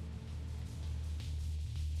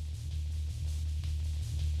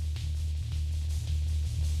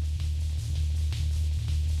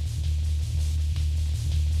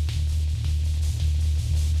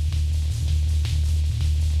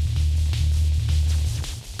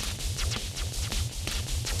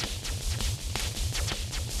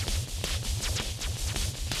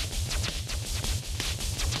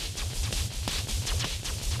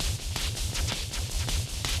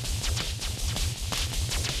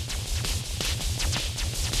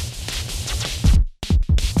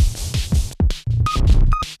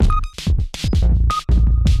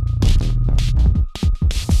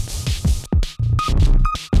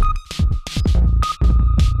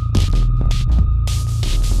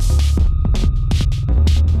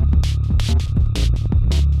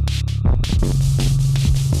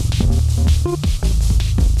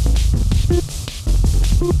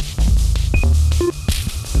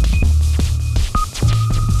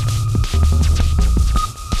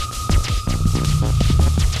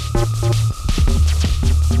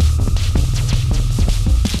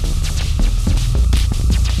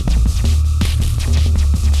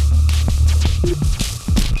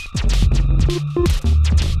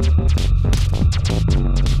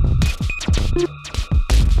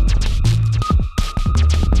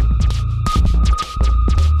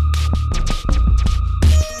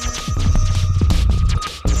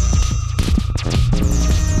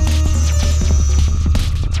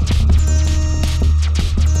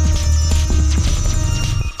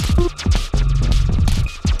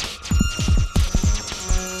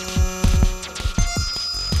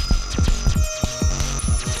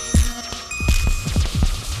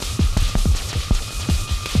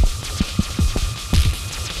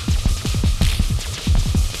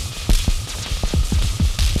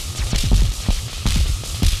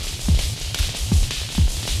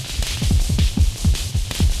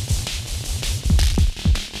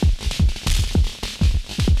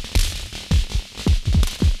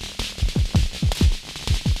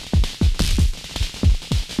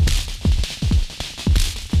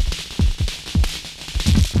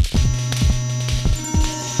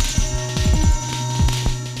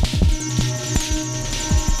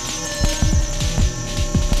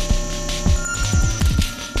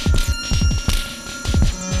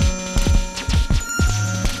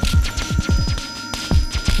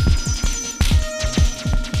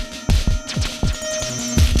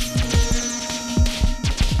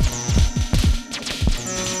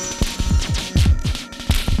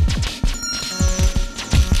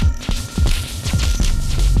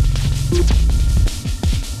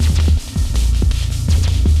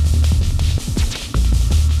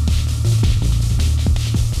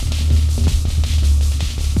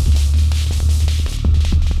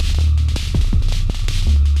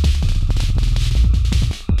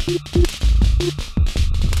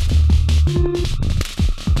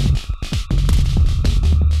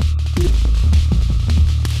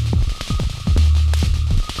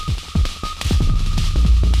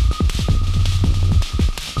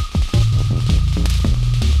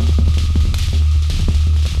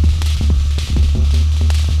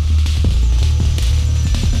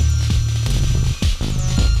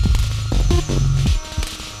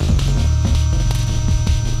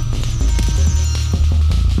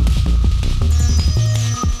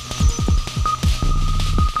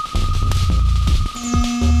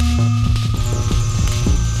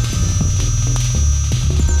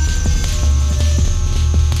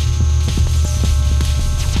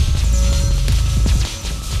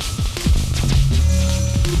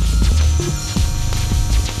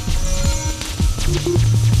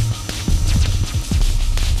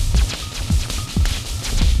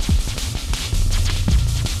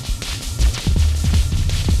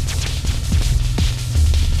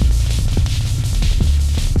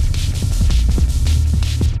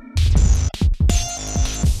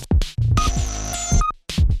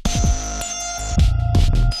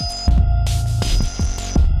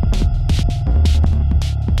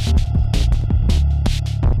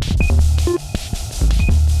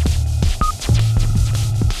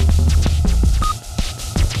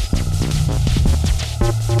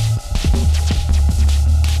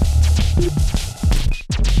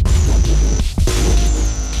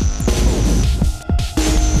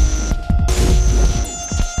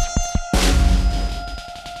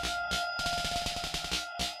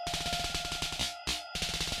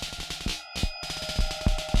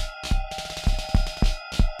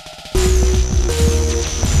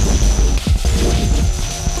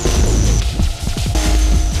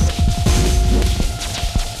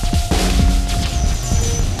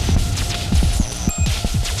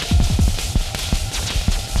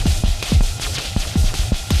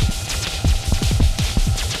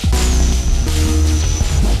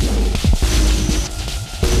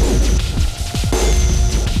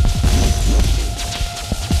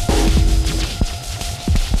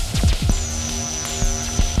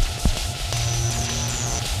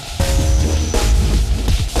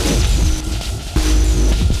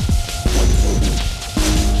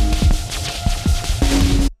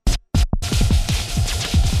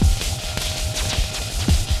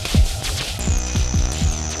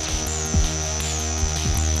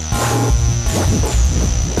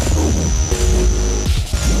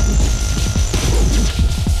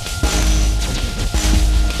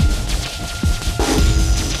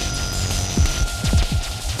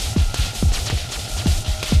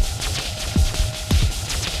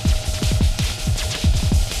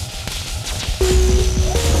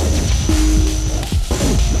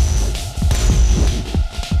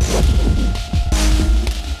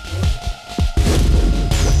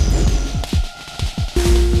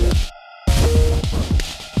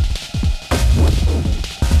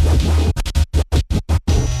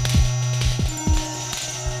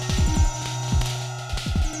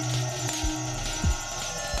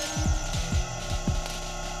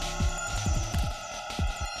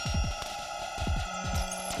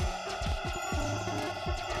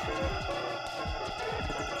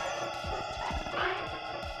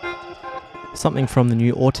 something from the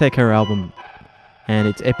new Orteca album, and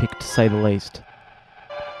it's epic to say the least.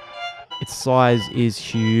 Its size is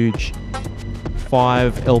huge,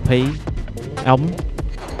 5 LP album,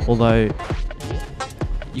 although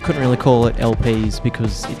you couldn't really call it LPs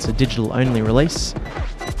because it's a digital only release.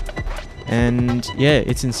 And yeah,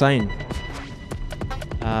 it's insane.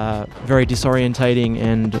 Very disorientating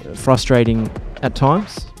and frustrating at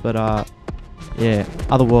times, but yeah,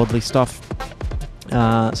 otherworldly stuff.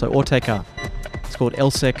 So Orteca, it's called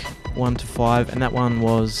Elsec 1 to 5, and that one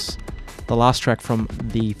was the last track from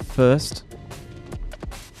the first,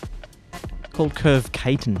 called Curve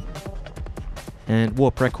Caton. And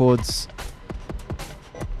Warp Records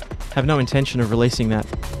have no intention of releasing that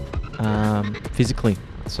physically,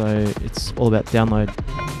 so it's all about download.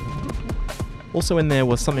 Also in there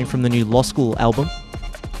was something from the new Law School album,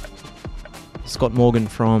 Scott Morgan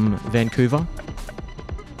from Vancouver,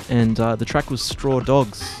 and the track was Straw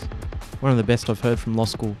Dogs, one of the best I've heard from Law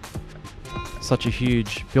School. Such a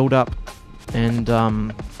huge build-up, and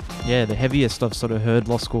yeah, the heaviest I've sort of heard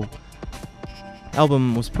Law School.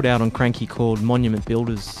 Album was put out on Cranky called Monument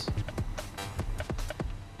Builders.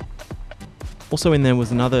 Also in there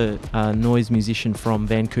was another noise musician from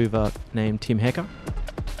Vancouver named Tim Hecker,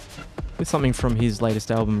 with something from his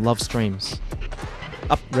latest album, Love Streams.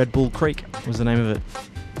 Up Red Bull Creek was the name of it.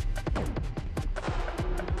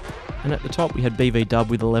 And at the top we had BV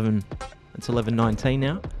Dub with 11. It's 11:19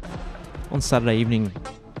 now. On Saturday evening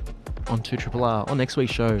on 2RRR. On next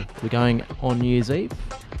week's show, we're going on New Year's Eve.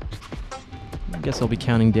 I guess I'll be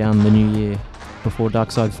counting down the new year before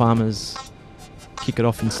Darkside Farmers kick it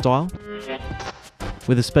off in style,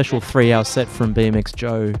 with a special 3-hour set from BMX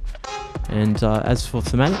Joe. And as for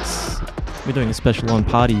Thematics, we're doing a special on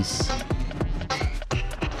parties.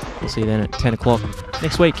 We'll see you then at 10 o'clock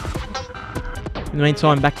next week. In the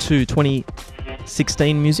meantime, back to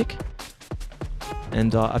 2016 music.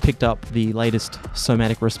 And I picked up the latest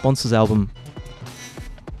Somatic Responses album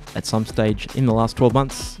at some stage in the last 12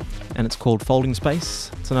 months, and it's called Folding Space.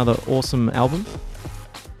 It's another awesome album.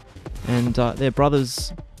 And they're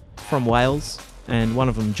brothers from Wales, and one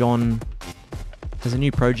of them, John, has a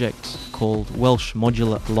new project called Welsh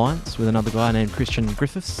Modular Alliance with another guy named Christian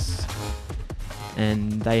Griffiths,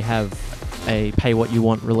 and they have a Pay What You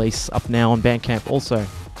Want release up now on Bandcamp also.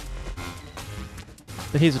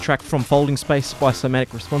 But here's a track from Folding Space by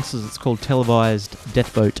Somatic Responses. It's called Televised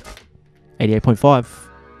Deathboat, 88.5.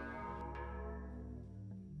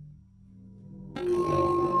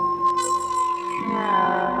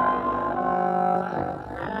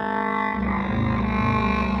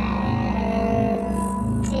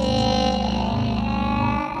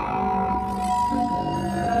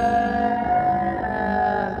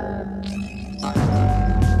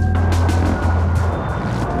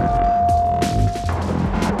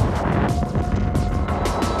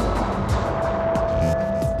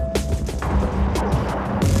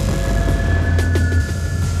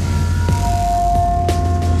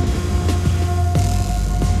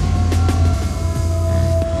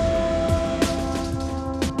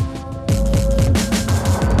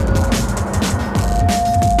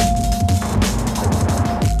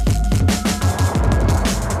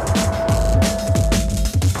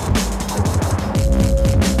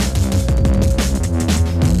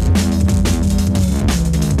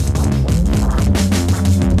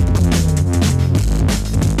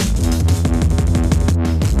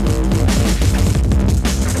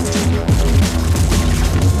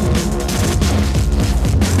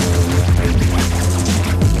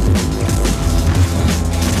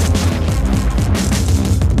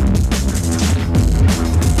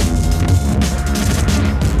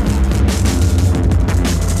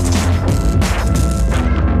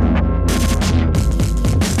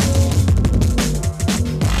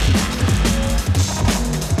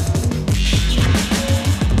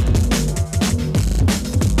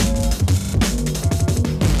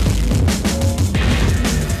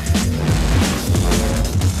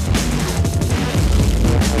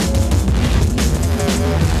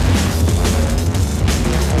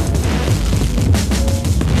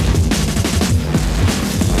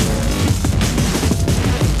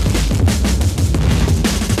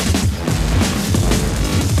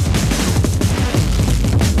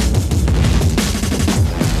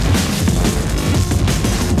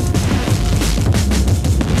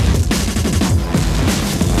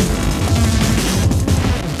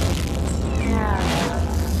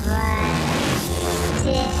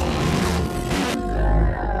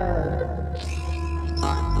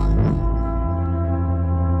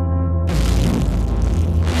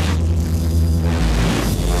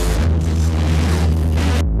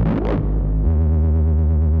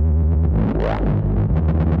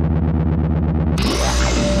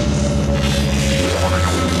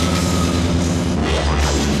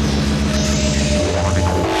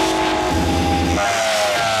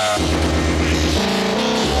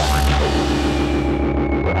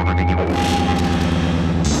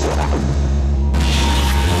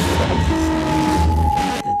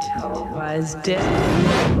 is dead.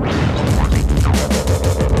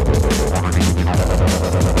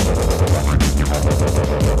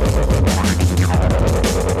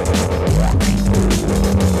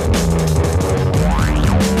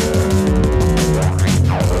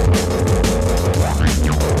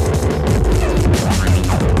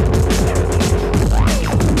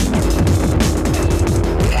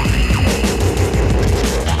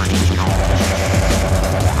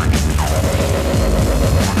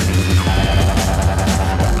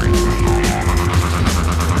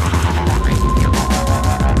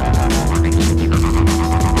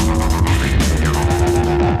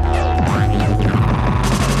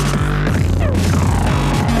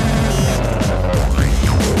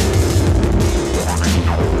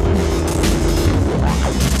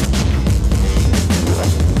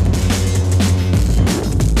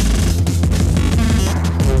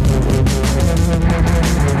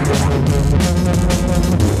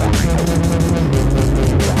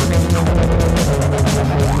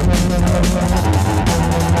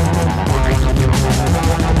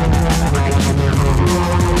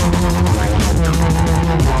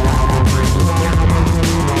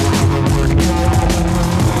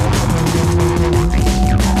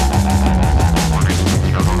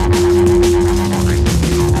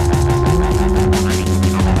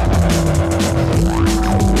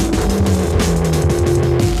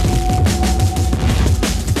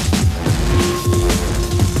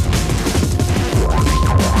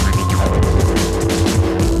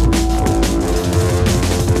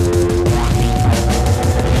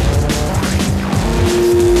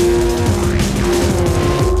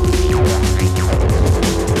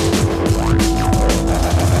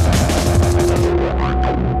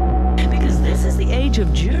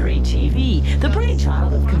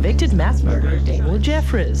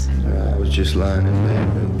 I was just lying in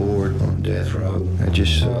bed, bored on death row. I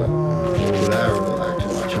just saw what I would like to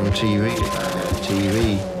watch on TV. If I had a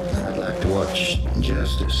TV, I'd like to watch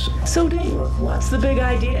Justice. So, Dave, what's the big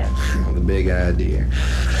idea? The big idea.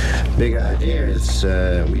 Big idea is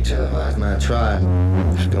we televise my trial.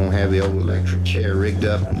 We're going to have the old electric chair rigged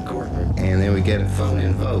up in the courtroom. And then we get a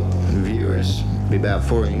phone-in vote. The viewers, be about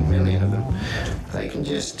 40 million of them. They can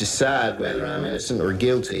just decide whether I'm innocent or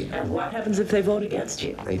guilty. And what happens if they vote against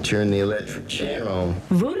you? They turn the electric chair on.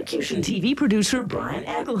 Votecution TV producer Brian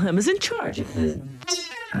Agleham is in charge of this.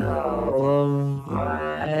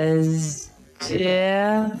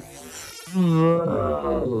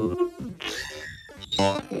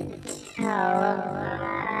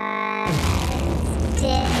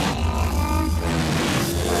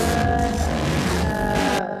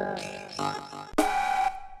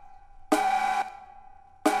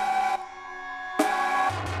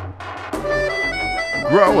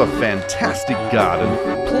 Grow a fantastic garden,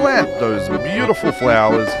 plant those beautiful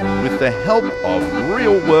flowers with the help of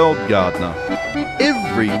Real World Gardener.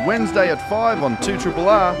 Every Wednesday at 5 on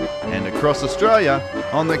 2RRR and across Australia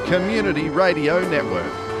on the Community Radio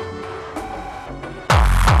Network.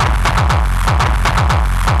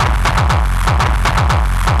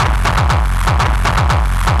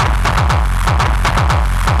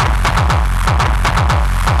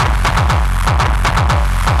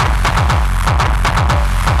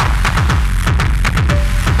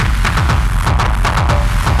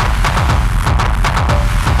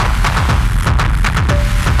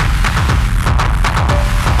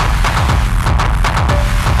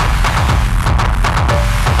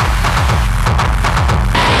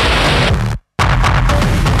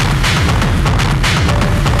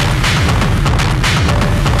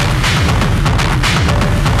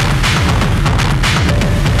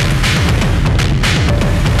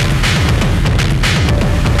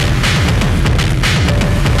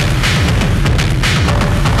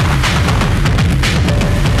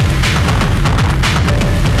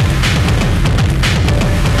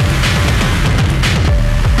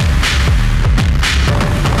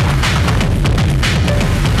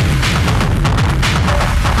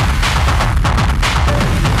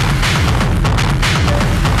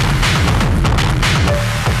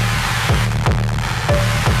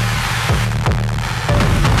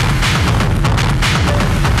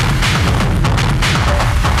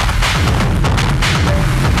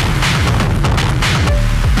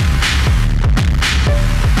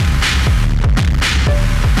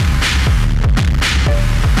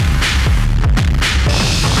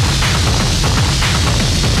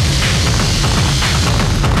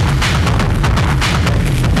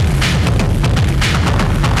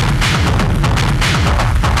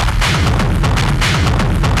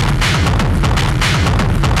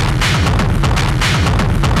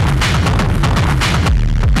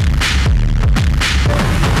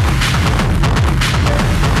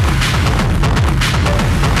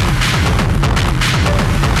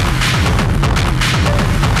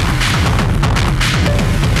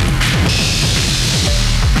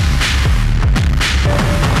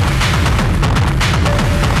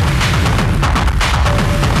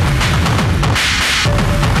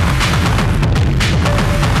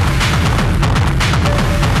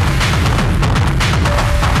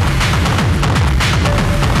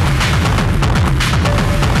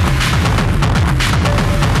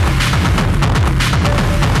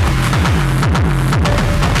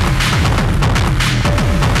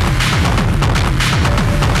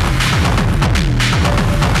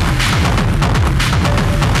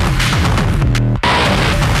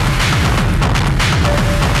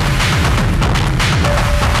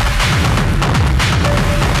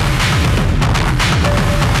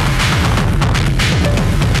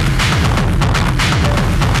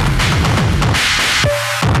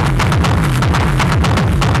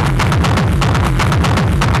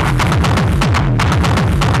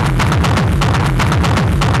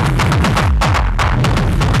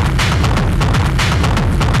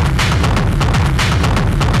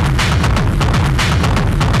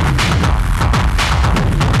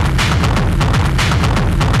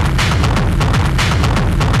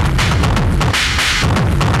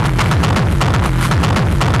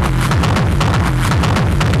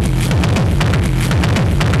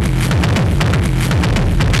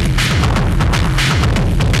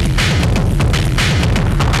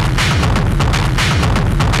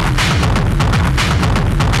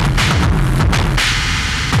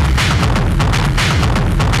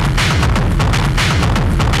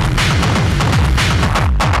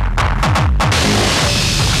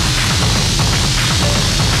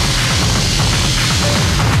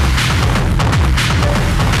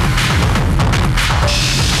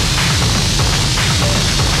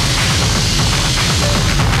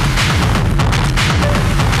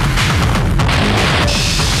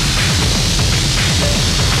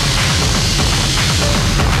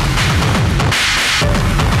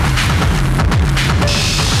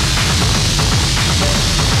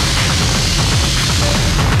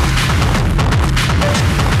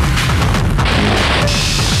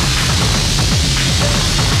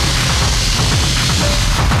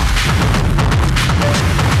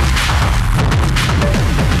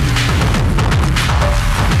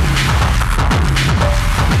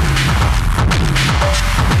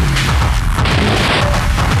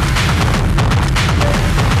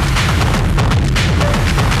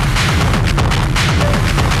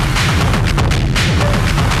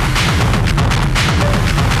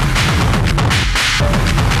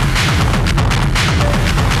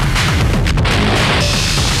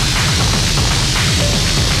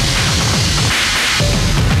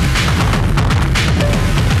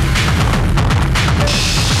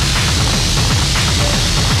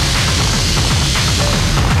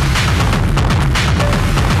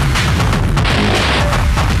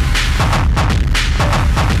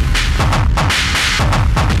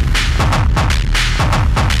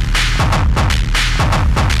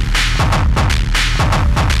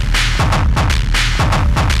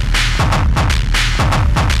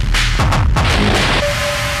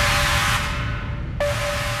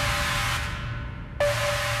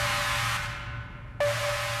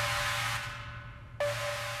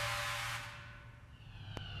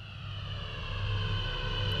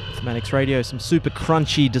 Thematics Radio. Some super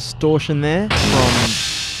crunchy distortion there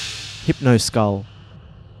from Hypno Skull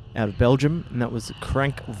out of Belgium, and that was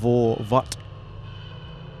Crank Vor Vot,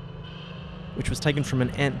 which was taken from an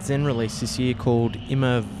Ant Zen release this year called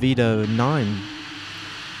Immer Vida 9.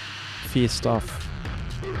 Fierce stuff.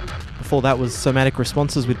 Before that was Somatic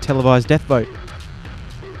Responses with Televised Death Vote.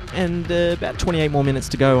 And about 28 more minutes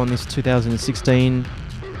to go on this 2016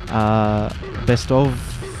 best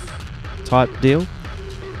of type deal.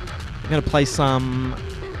 I'm going to play some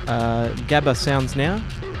Gabba sounds now.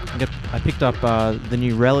 I picked up the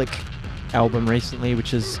new Relic album recently,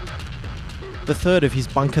 which is the third of his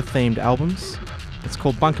bunker-themed albums. It's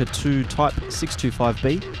called Bunker 2 Type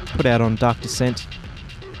 625B, put out on Dark Descent.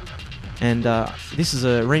 And this is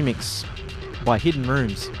a remix by Hidden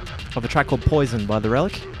Rooms of a track called Poison by The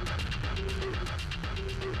Relic.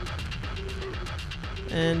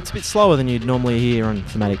 And it's a bit slower than you'd normally hear on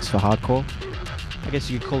Thematics for hardcore. I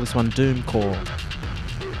guess you could call this one Doomcore.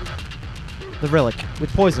 The Relic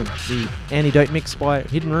with Poison, the antidote mix by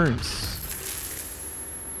Hidden Rooms.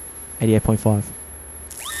 88.5.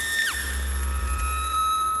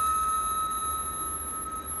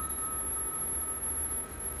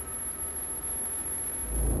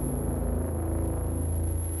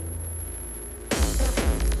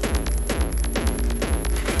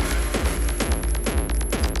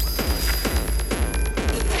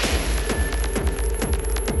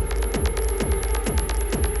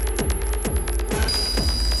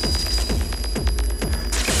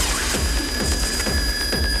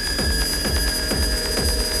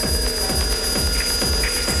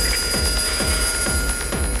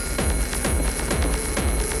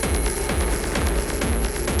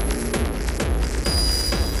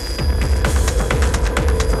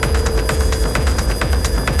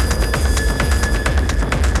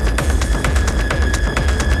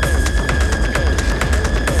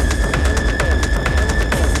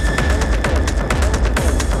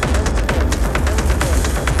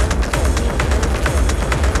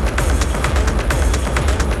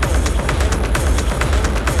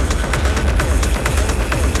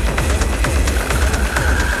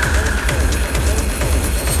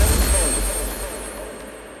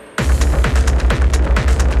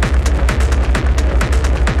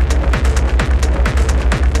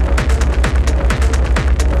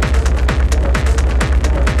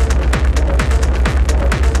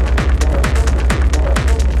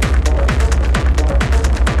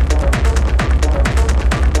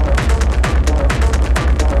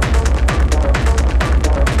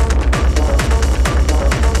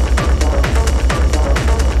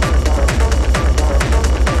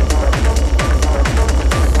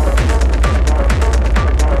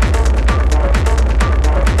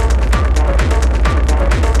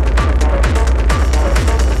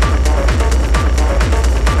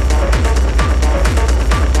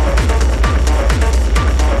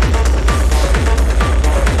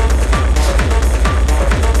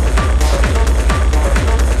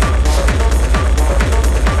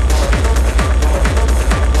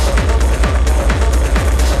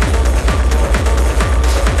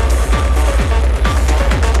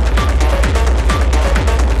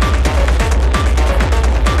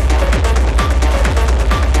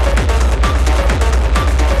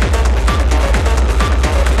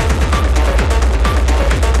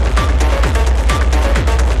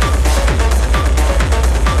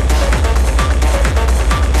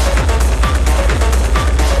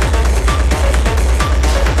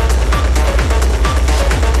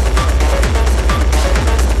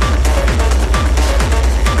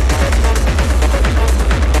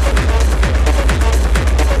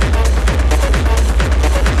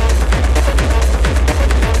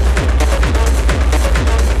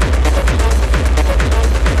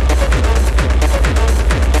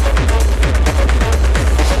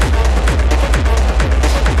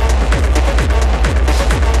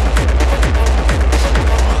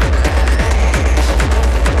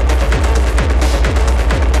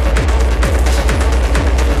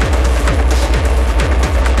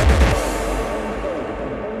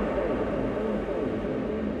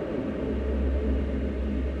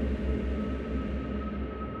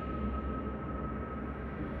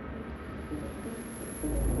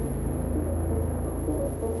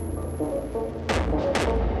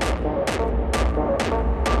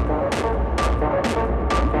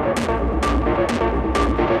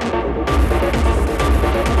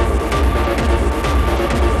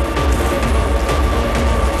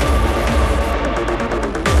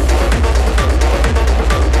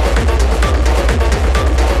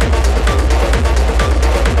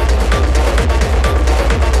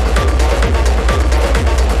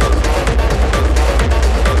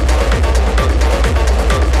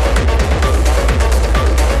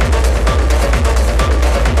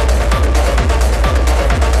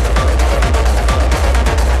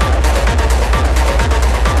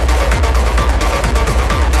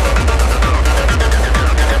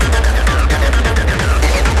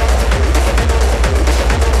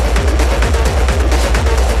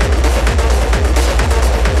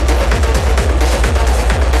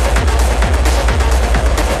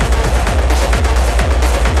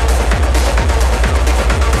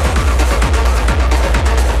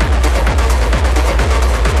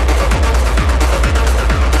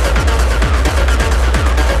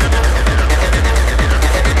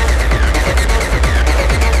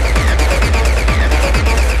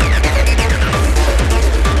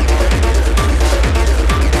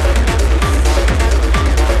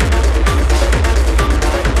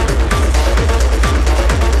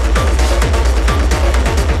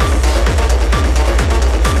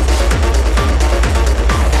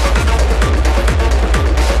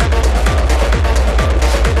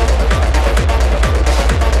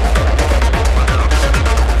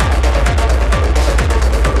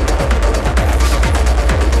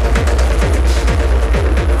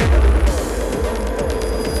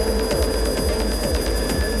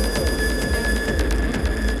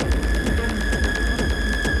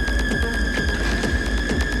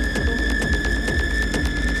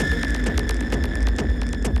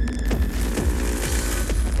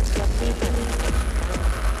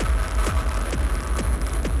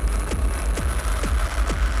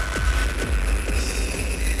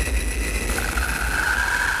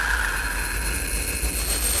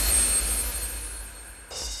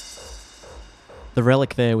 The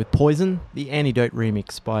Relic there with Poison, the Antidote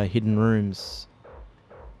remix by Hidden Rooms.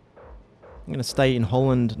 I'm going to stay in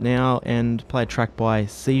Holland now and play a track by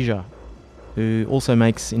Seizure, who also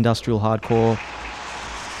makes industrial hardcore,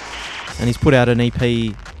 and he's put out an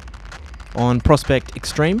EP on Prospect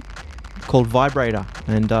Extreme called Vibrator,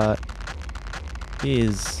 and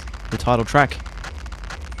here's the title track,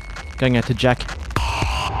 going out to Jack.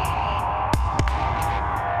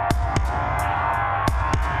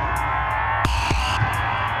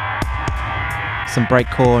 Some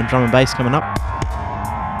breakcore and drum and bass coming up,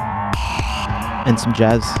 and some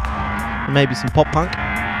jazz, and maybe some pop punk.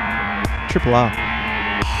 Triple R.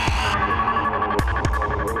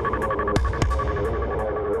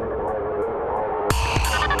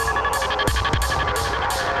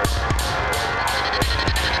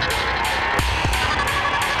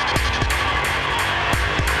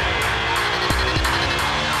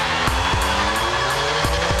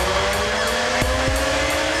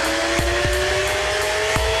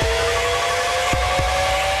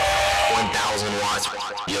 1,000 watts,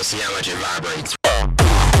 you'll see how much it vibrates.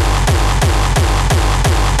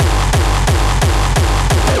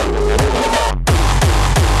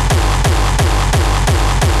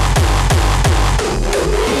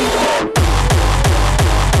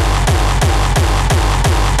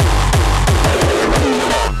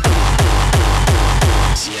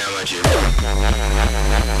 See how much it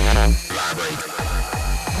vibrates.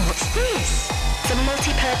 What's this? It's a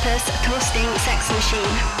multi-purpose thrusting sex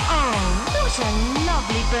machine. Oh, what a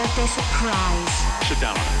lovely birthday surprise. Sit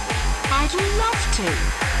down on it. I'd love to.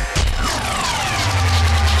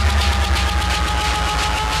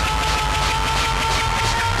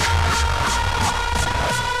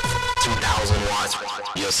 Watts,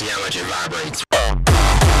 you'll see how much it vibrates.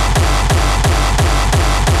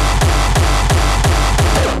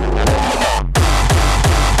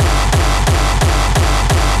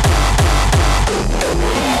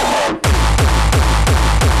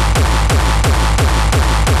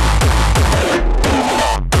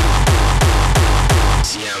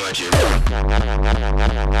 See how much it vibrates.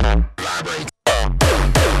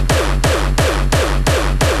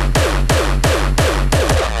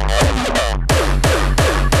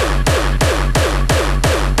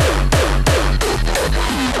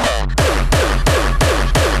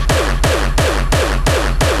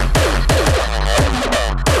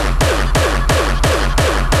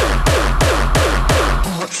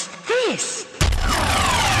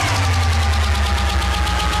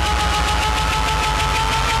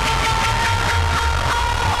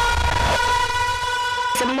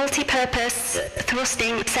 Multi-purpose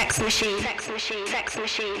thrusting sex machine. Sex machine. Sex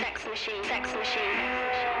machine. Sex machine. Sex machine.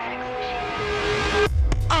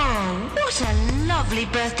 Oh, what a lovely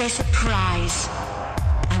birthday surprise.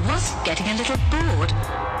 I was getting a little bored.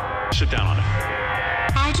 Sit down on it.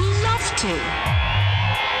 I'd love to.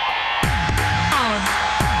 Oh.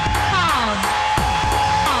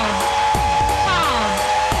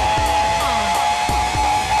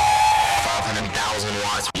 500,000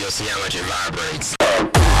 watts, you'll see how much it vibrates.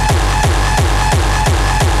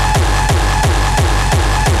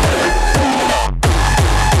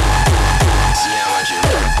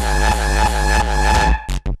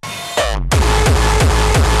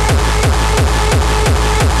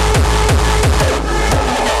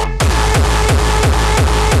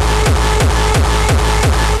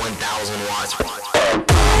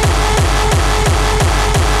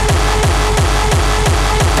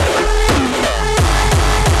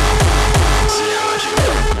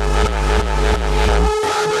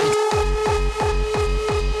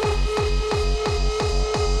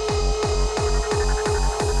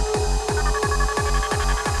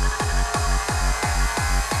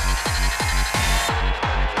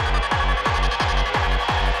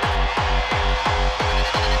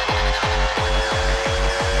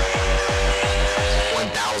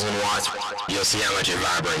 You'll see how much it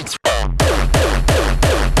vibrates.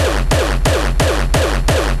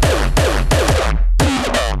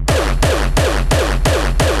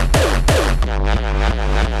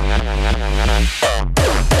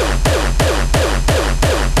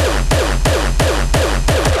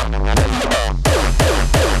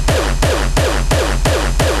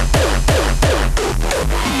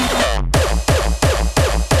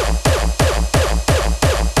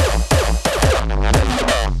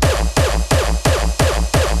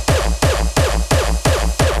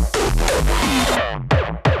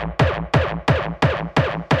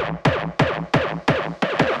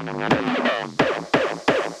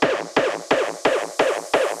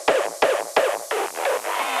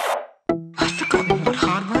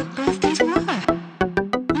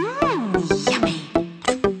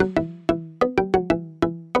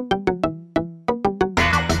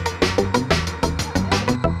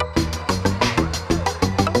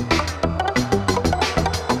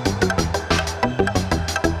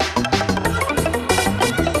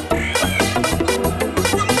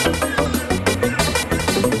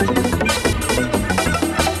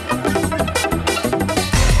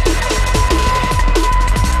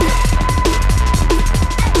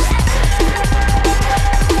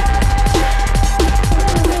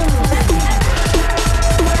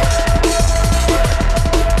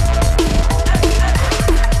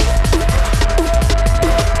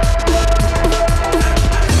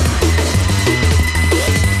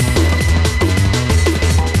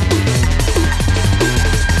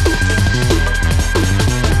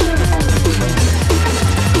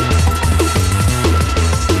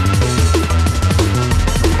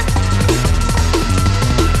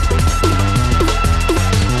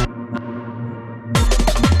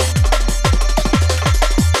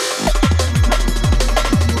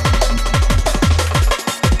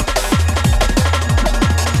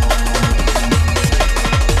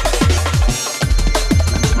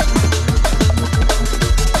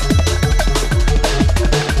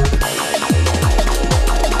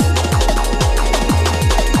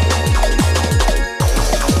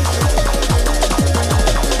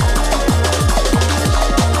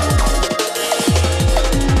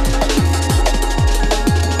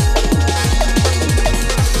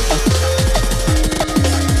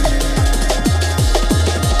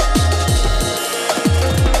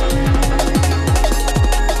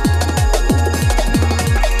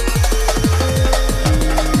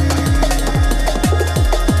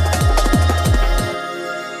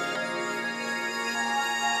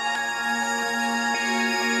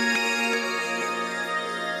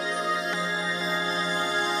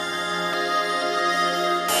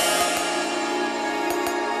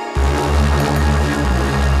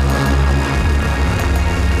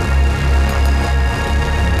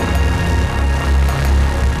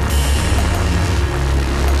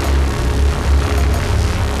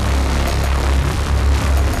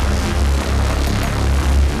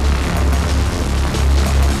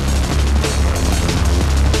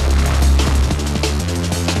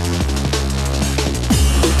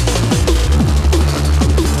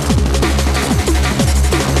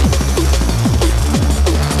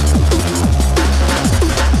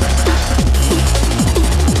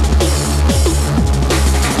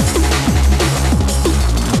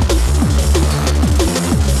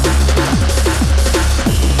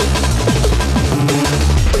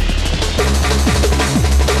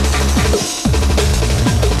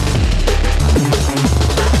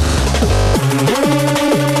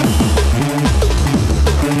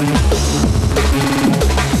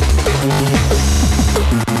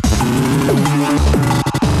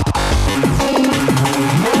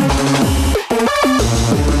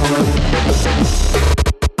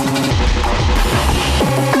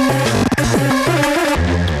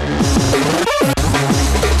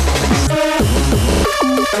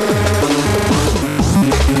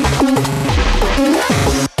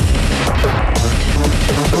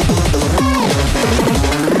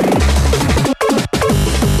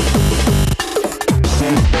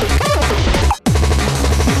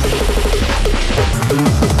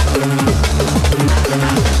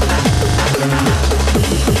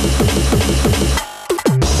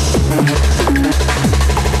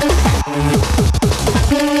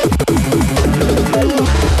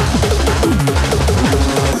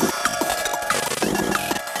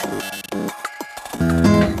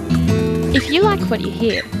 you like what you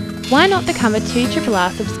hear, why not become a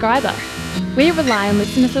 2RRR subscriber? We rely on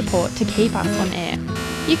listener support to keep us on air.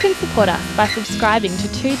 You can support us by subscribing to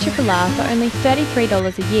 2RRR for only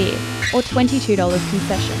 $33 a year or $22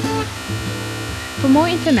 concession. For more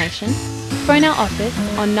information, phone our office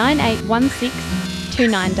on 9816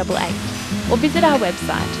 2988 or visit our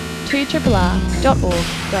website 2rrr.org.au.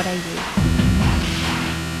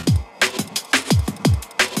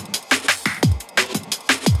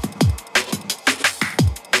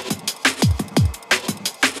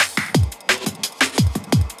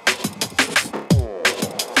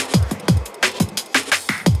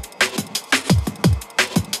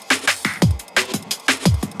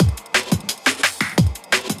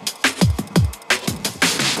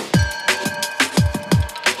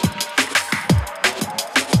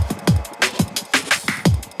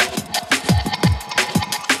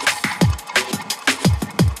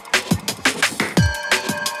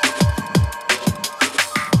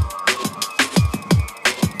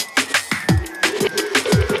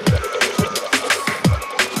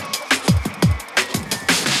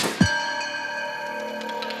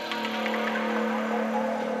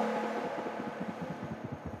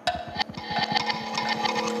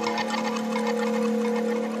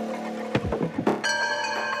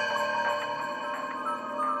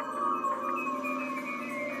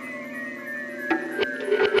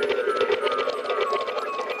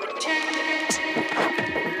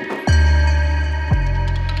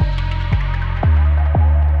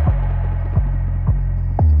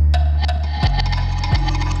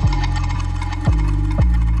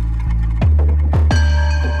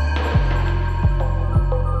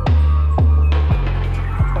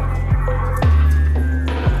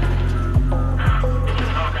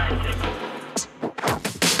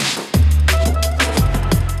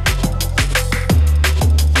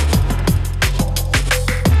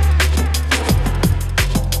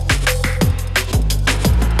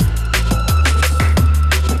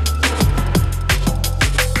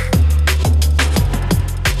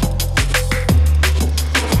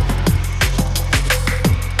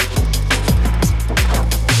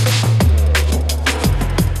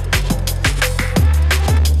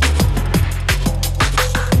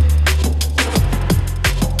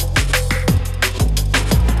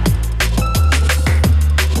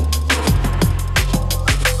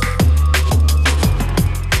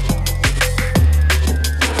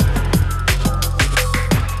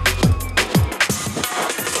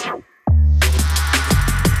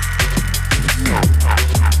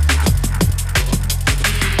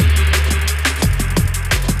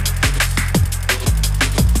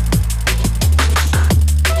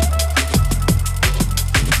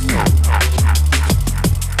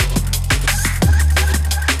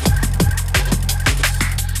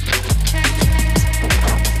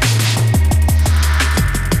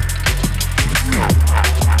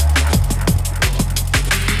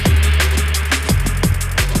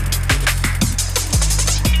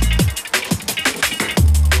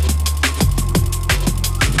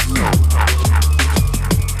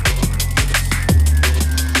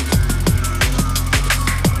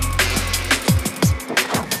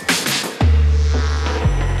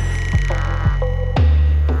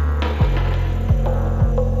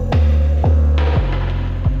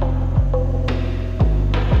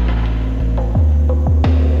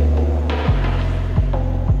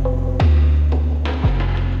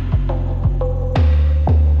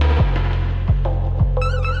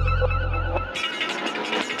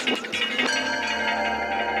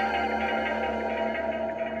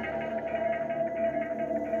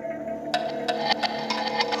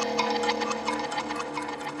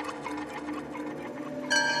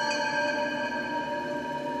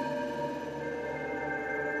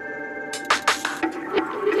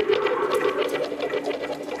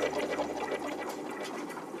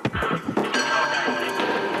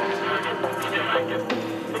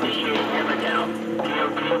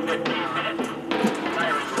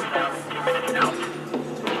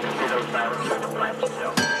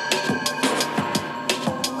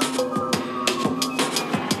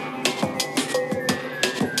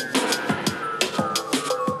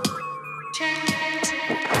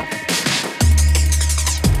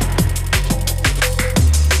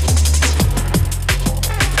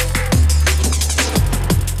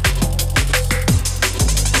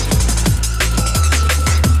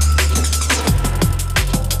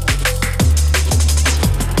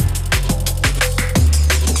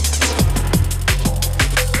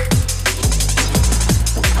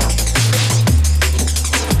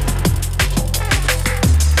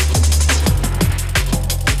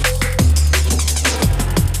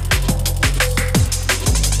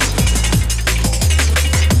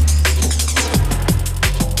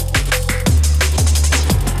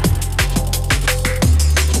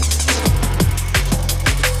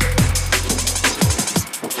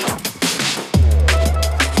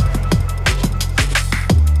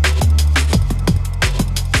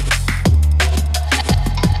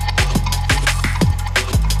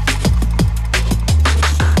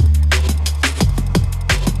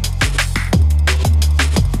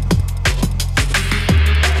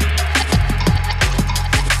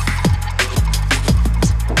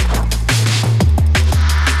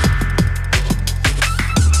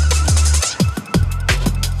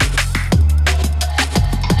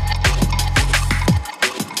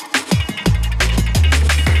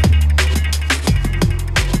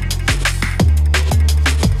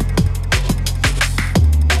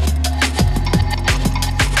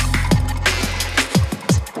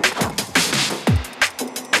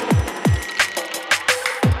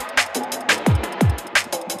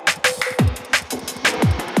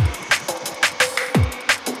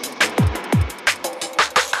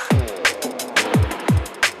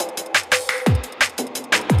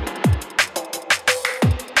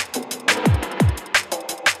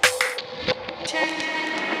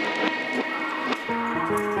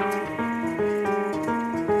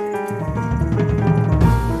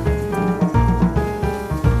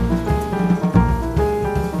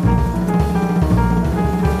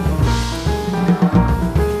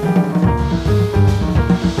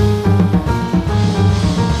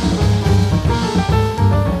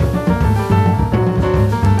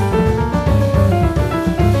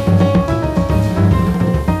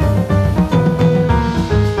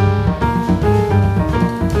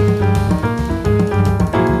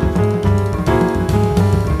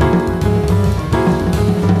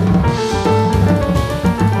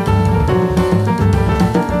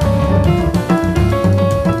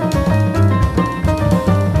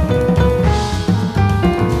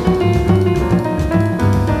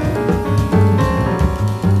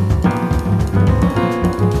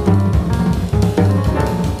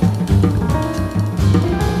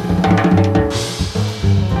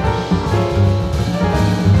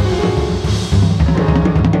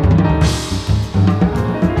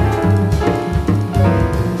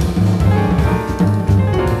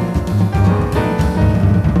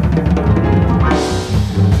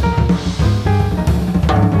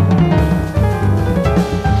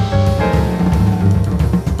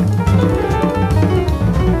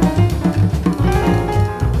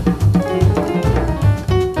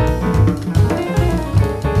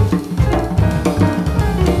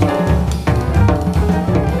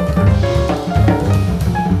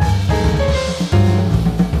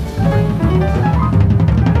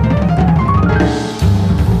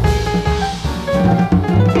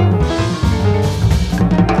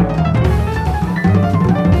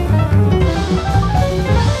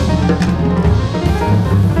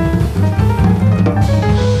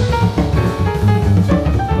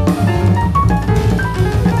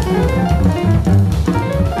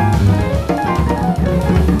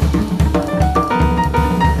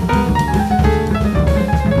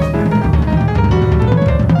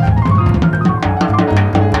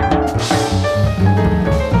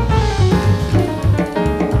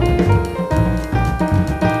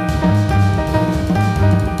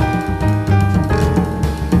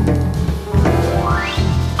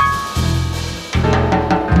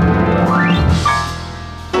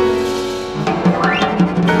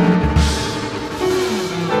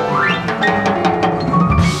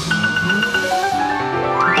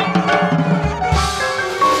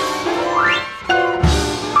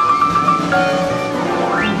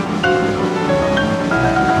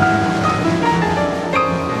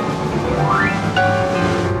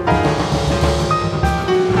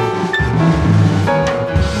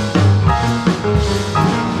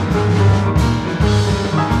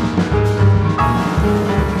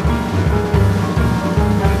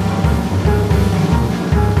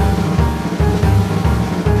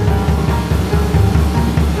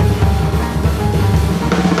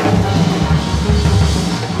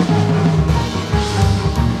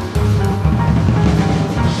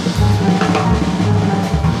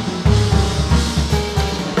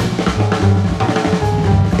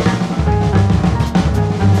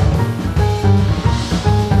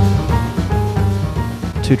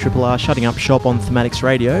 2RRR, shutting up shop on Thematics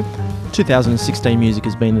Radio. 2016 music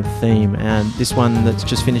has been the theme, and this one that's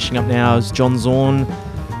just finishing up now is John Zorn,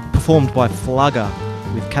 performed by Flugger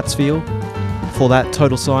with Catsfield. Before that,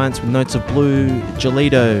 Total Science with Notes of Blue,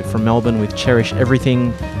 Jolido from Melbourne with Cherish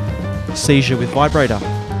Everything, Seizure with Vibrator.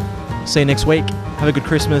 See you next week. Have a good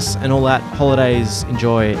Christmas and all that. Holidays,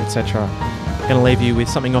 enjoy, etc. Going to leave you with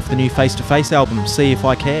something off the new Face to Face album, See If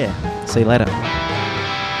I Care. See you later.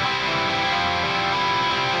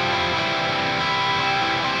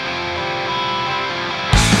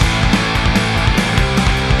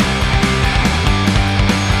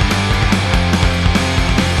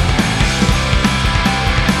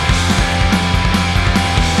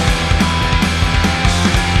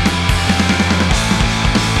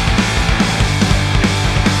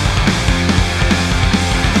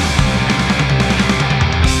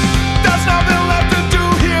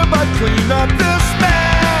 Clean up this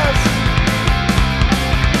mess.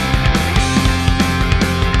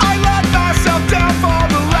 I let myself down for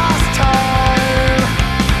the last time.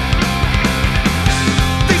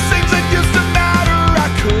 These things that used to matter, I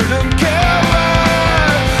couldn't care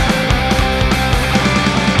less.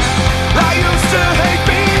 I used to hate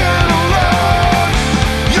being alone.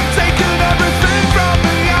 You've taken everything from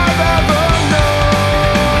me I've ever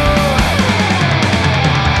known.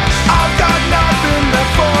 I've got nothing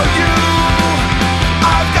left for you.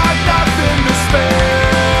 I've got nothing to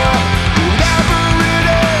spare. Whatever it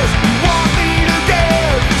is you want me to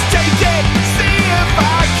get, just take it, see if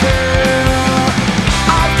I care.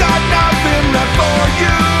 I've got nothing left for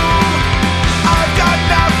you. I've got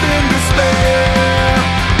nothing to spare.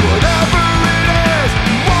 Whatever it is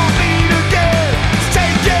you want me to get, just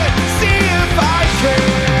take it, see if I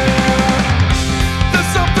care.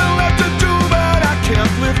 There's something left to do, but I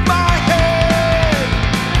can't lift my head.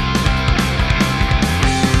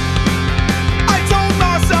 I told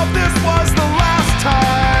myself this was the last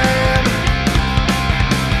time.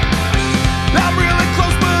 I'm really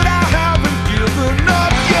close, but I haven't given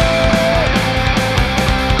up yet.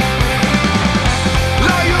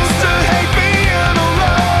 I used to hate being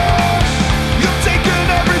alone. You've taken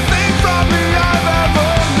everything from me I've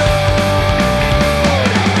ever known.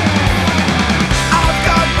 I've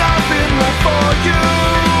got nothing left for you.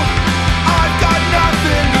 I've got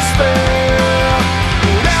nothing to spare.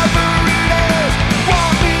 Whatever it is you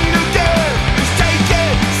want me to get, just take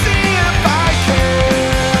it, see if I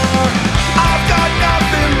care. I've got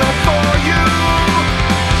nothing left for you.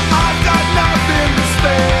 I've got nothing to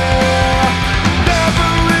spare. Whatever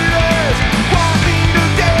it is you want me to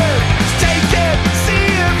get, just take it, see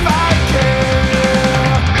if I care.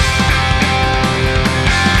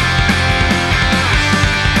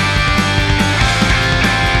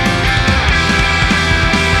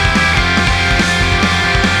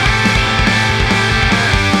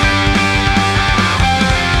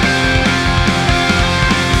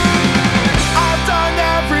 I've done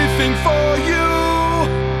everything for you.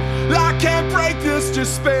 I can't break this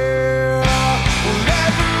despair.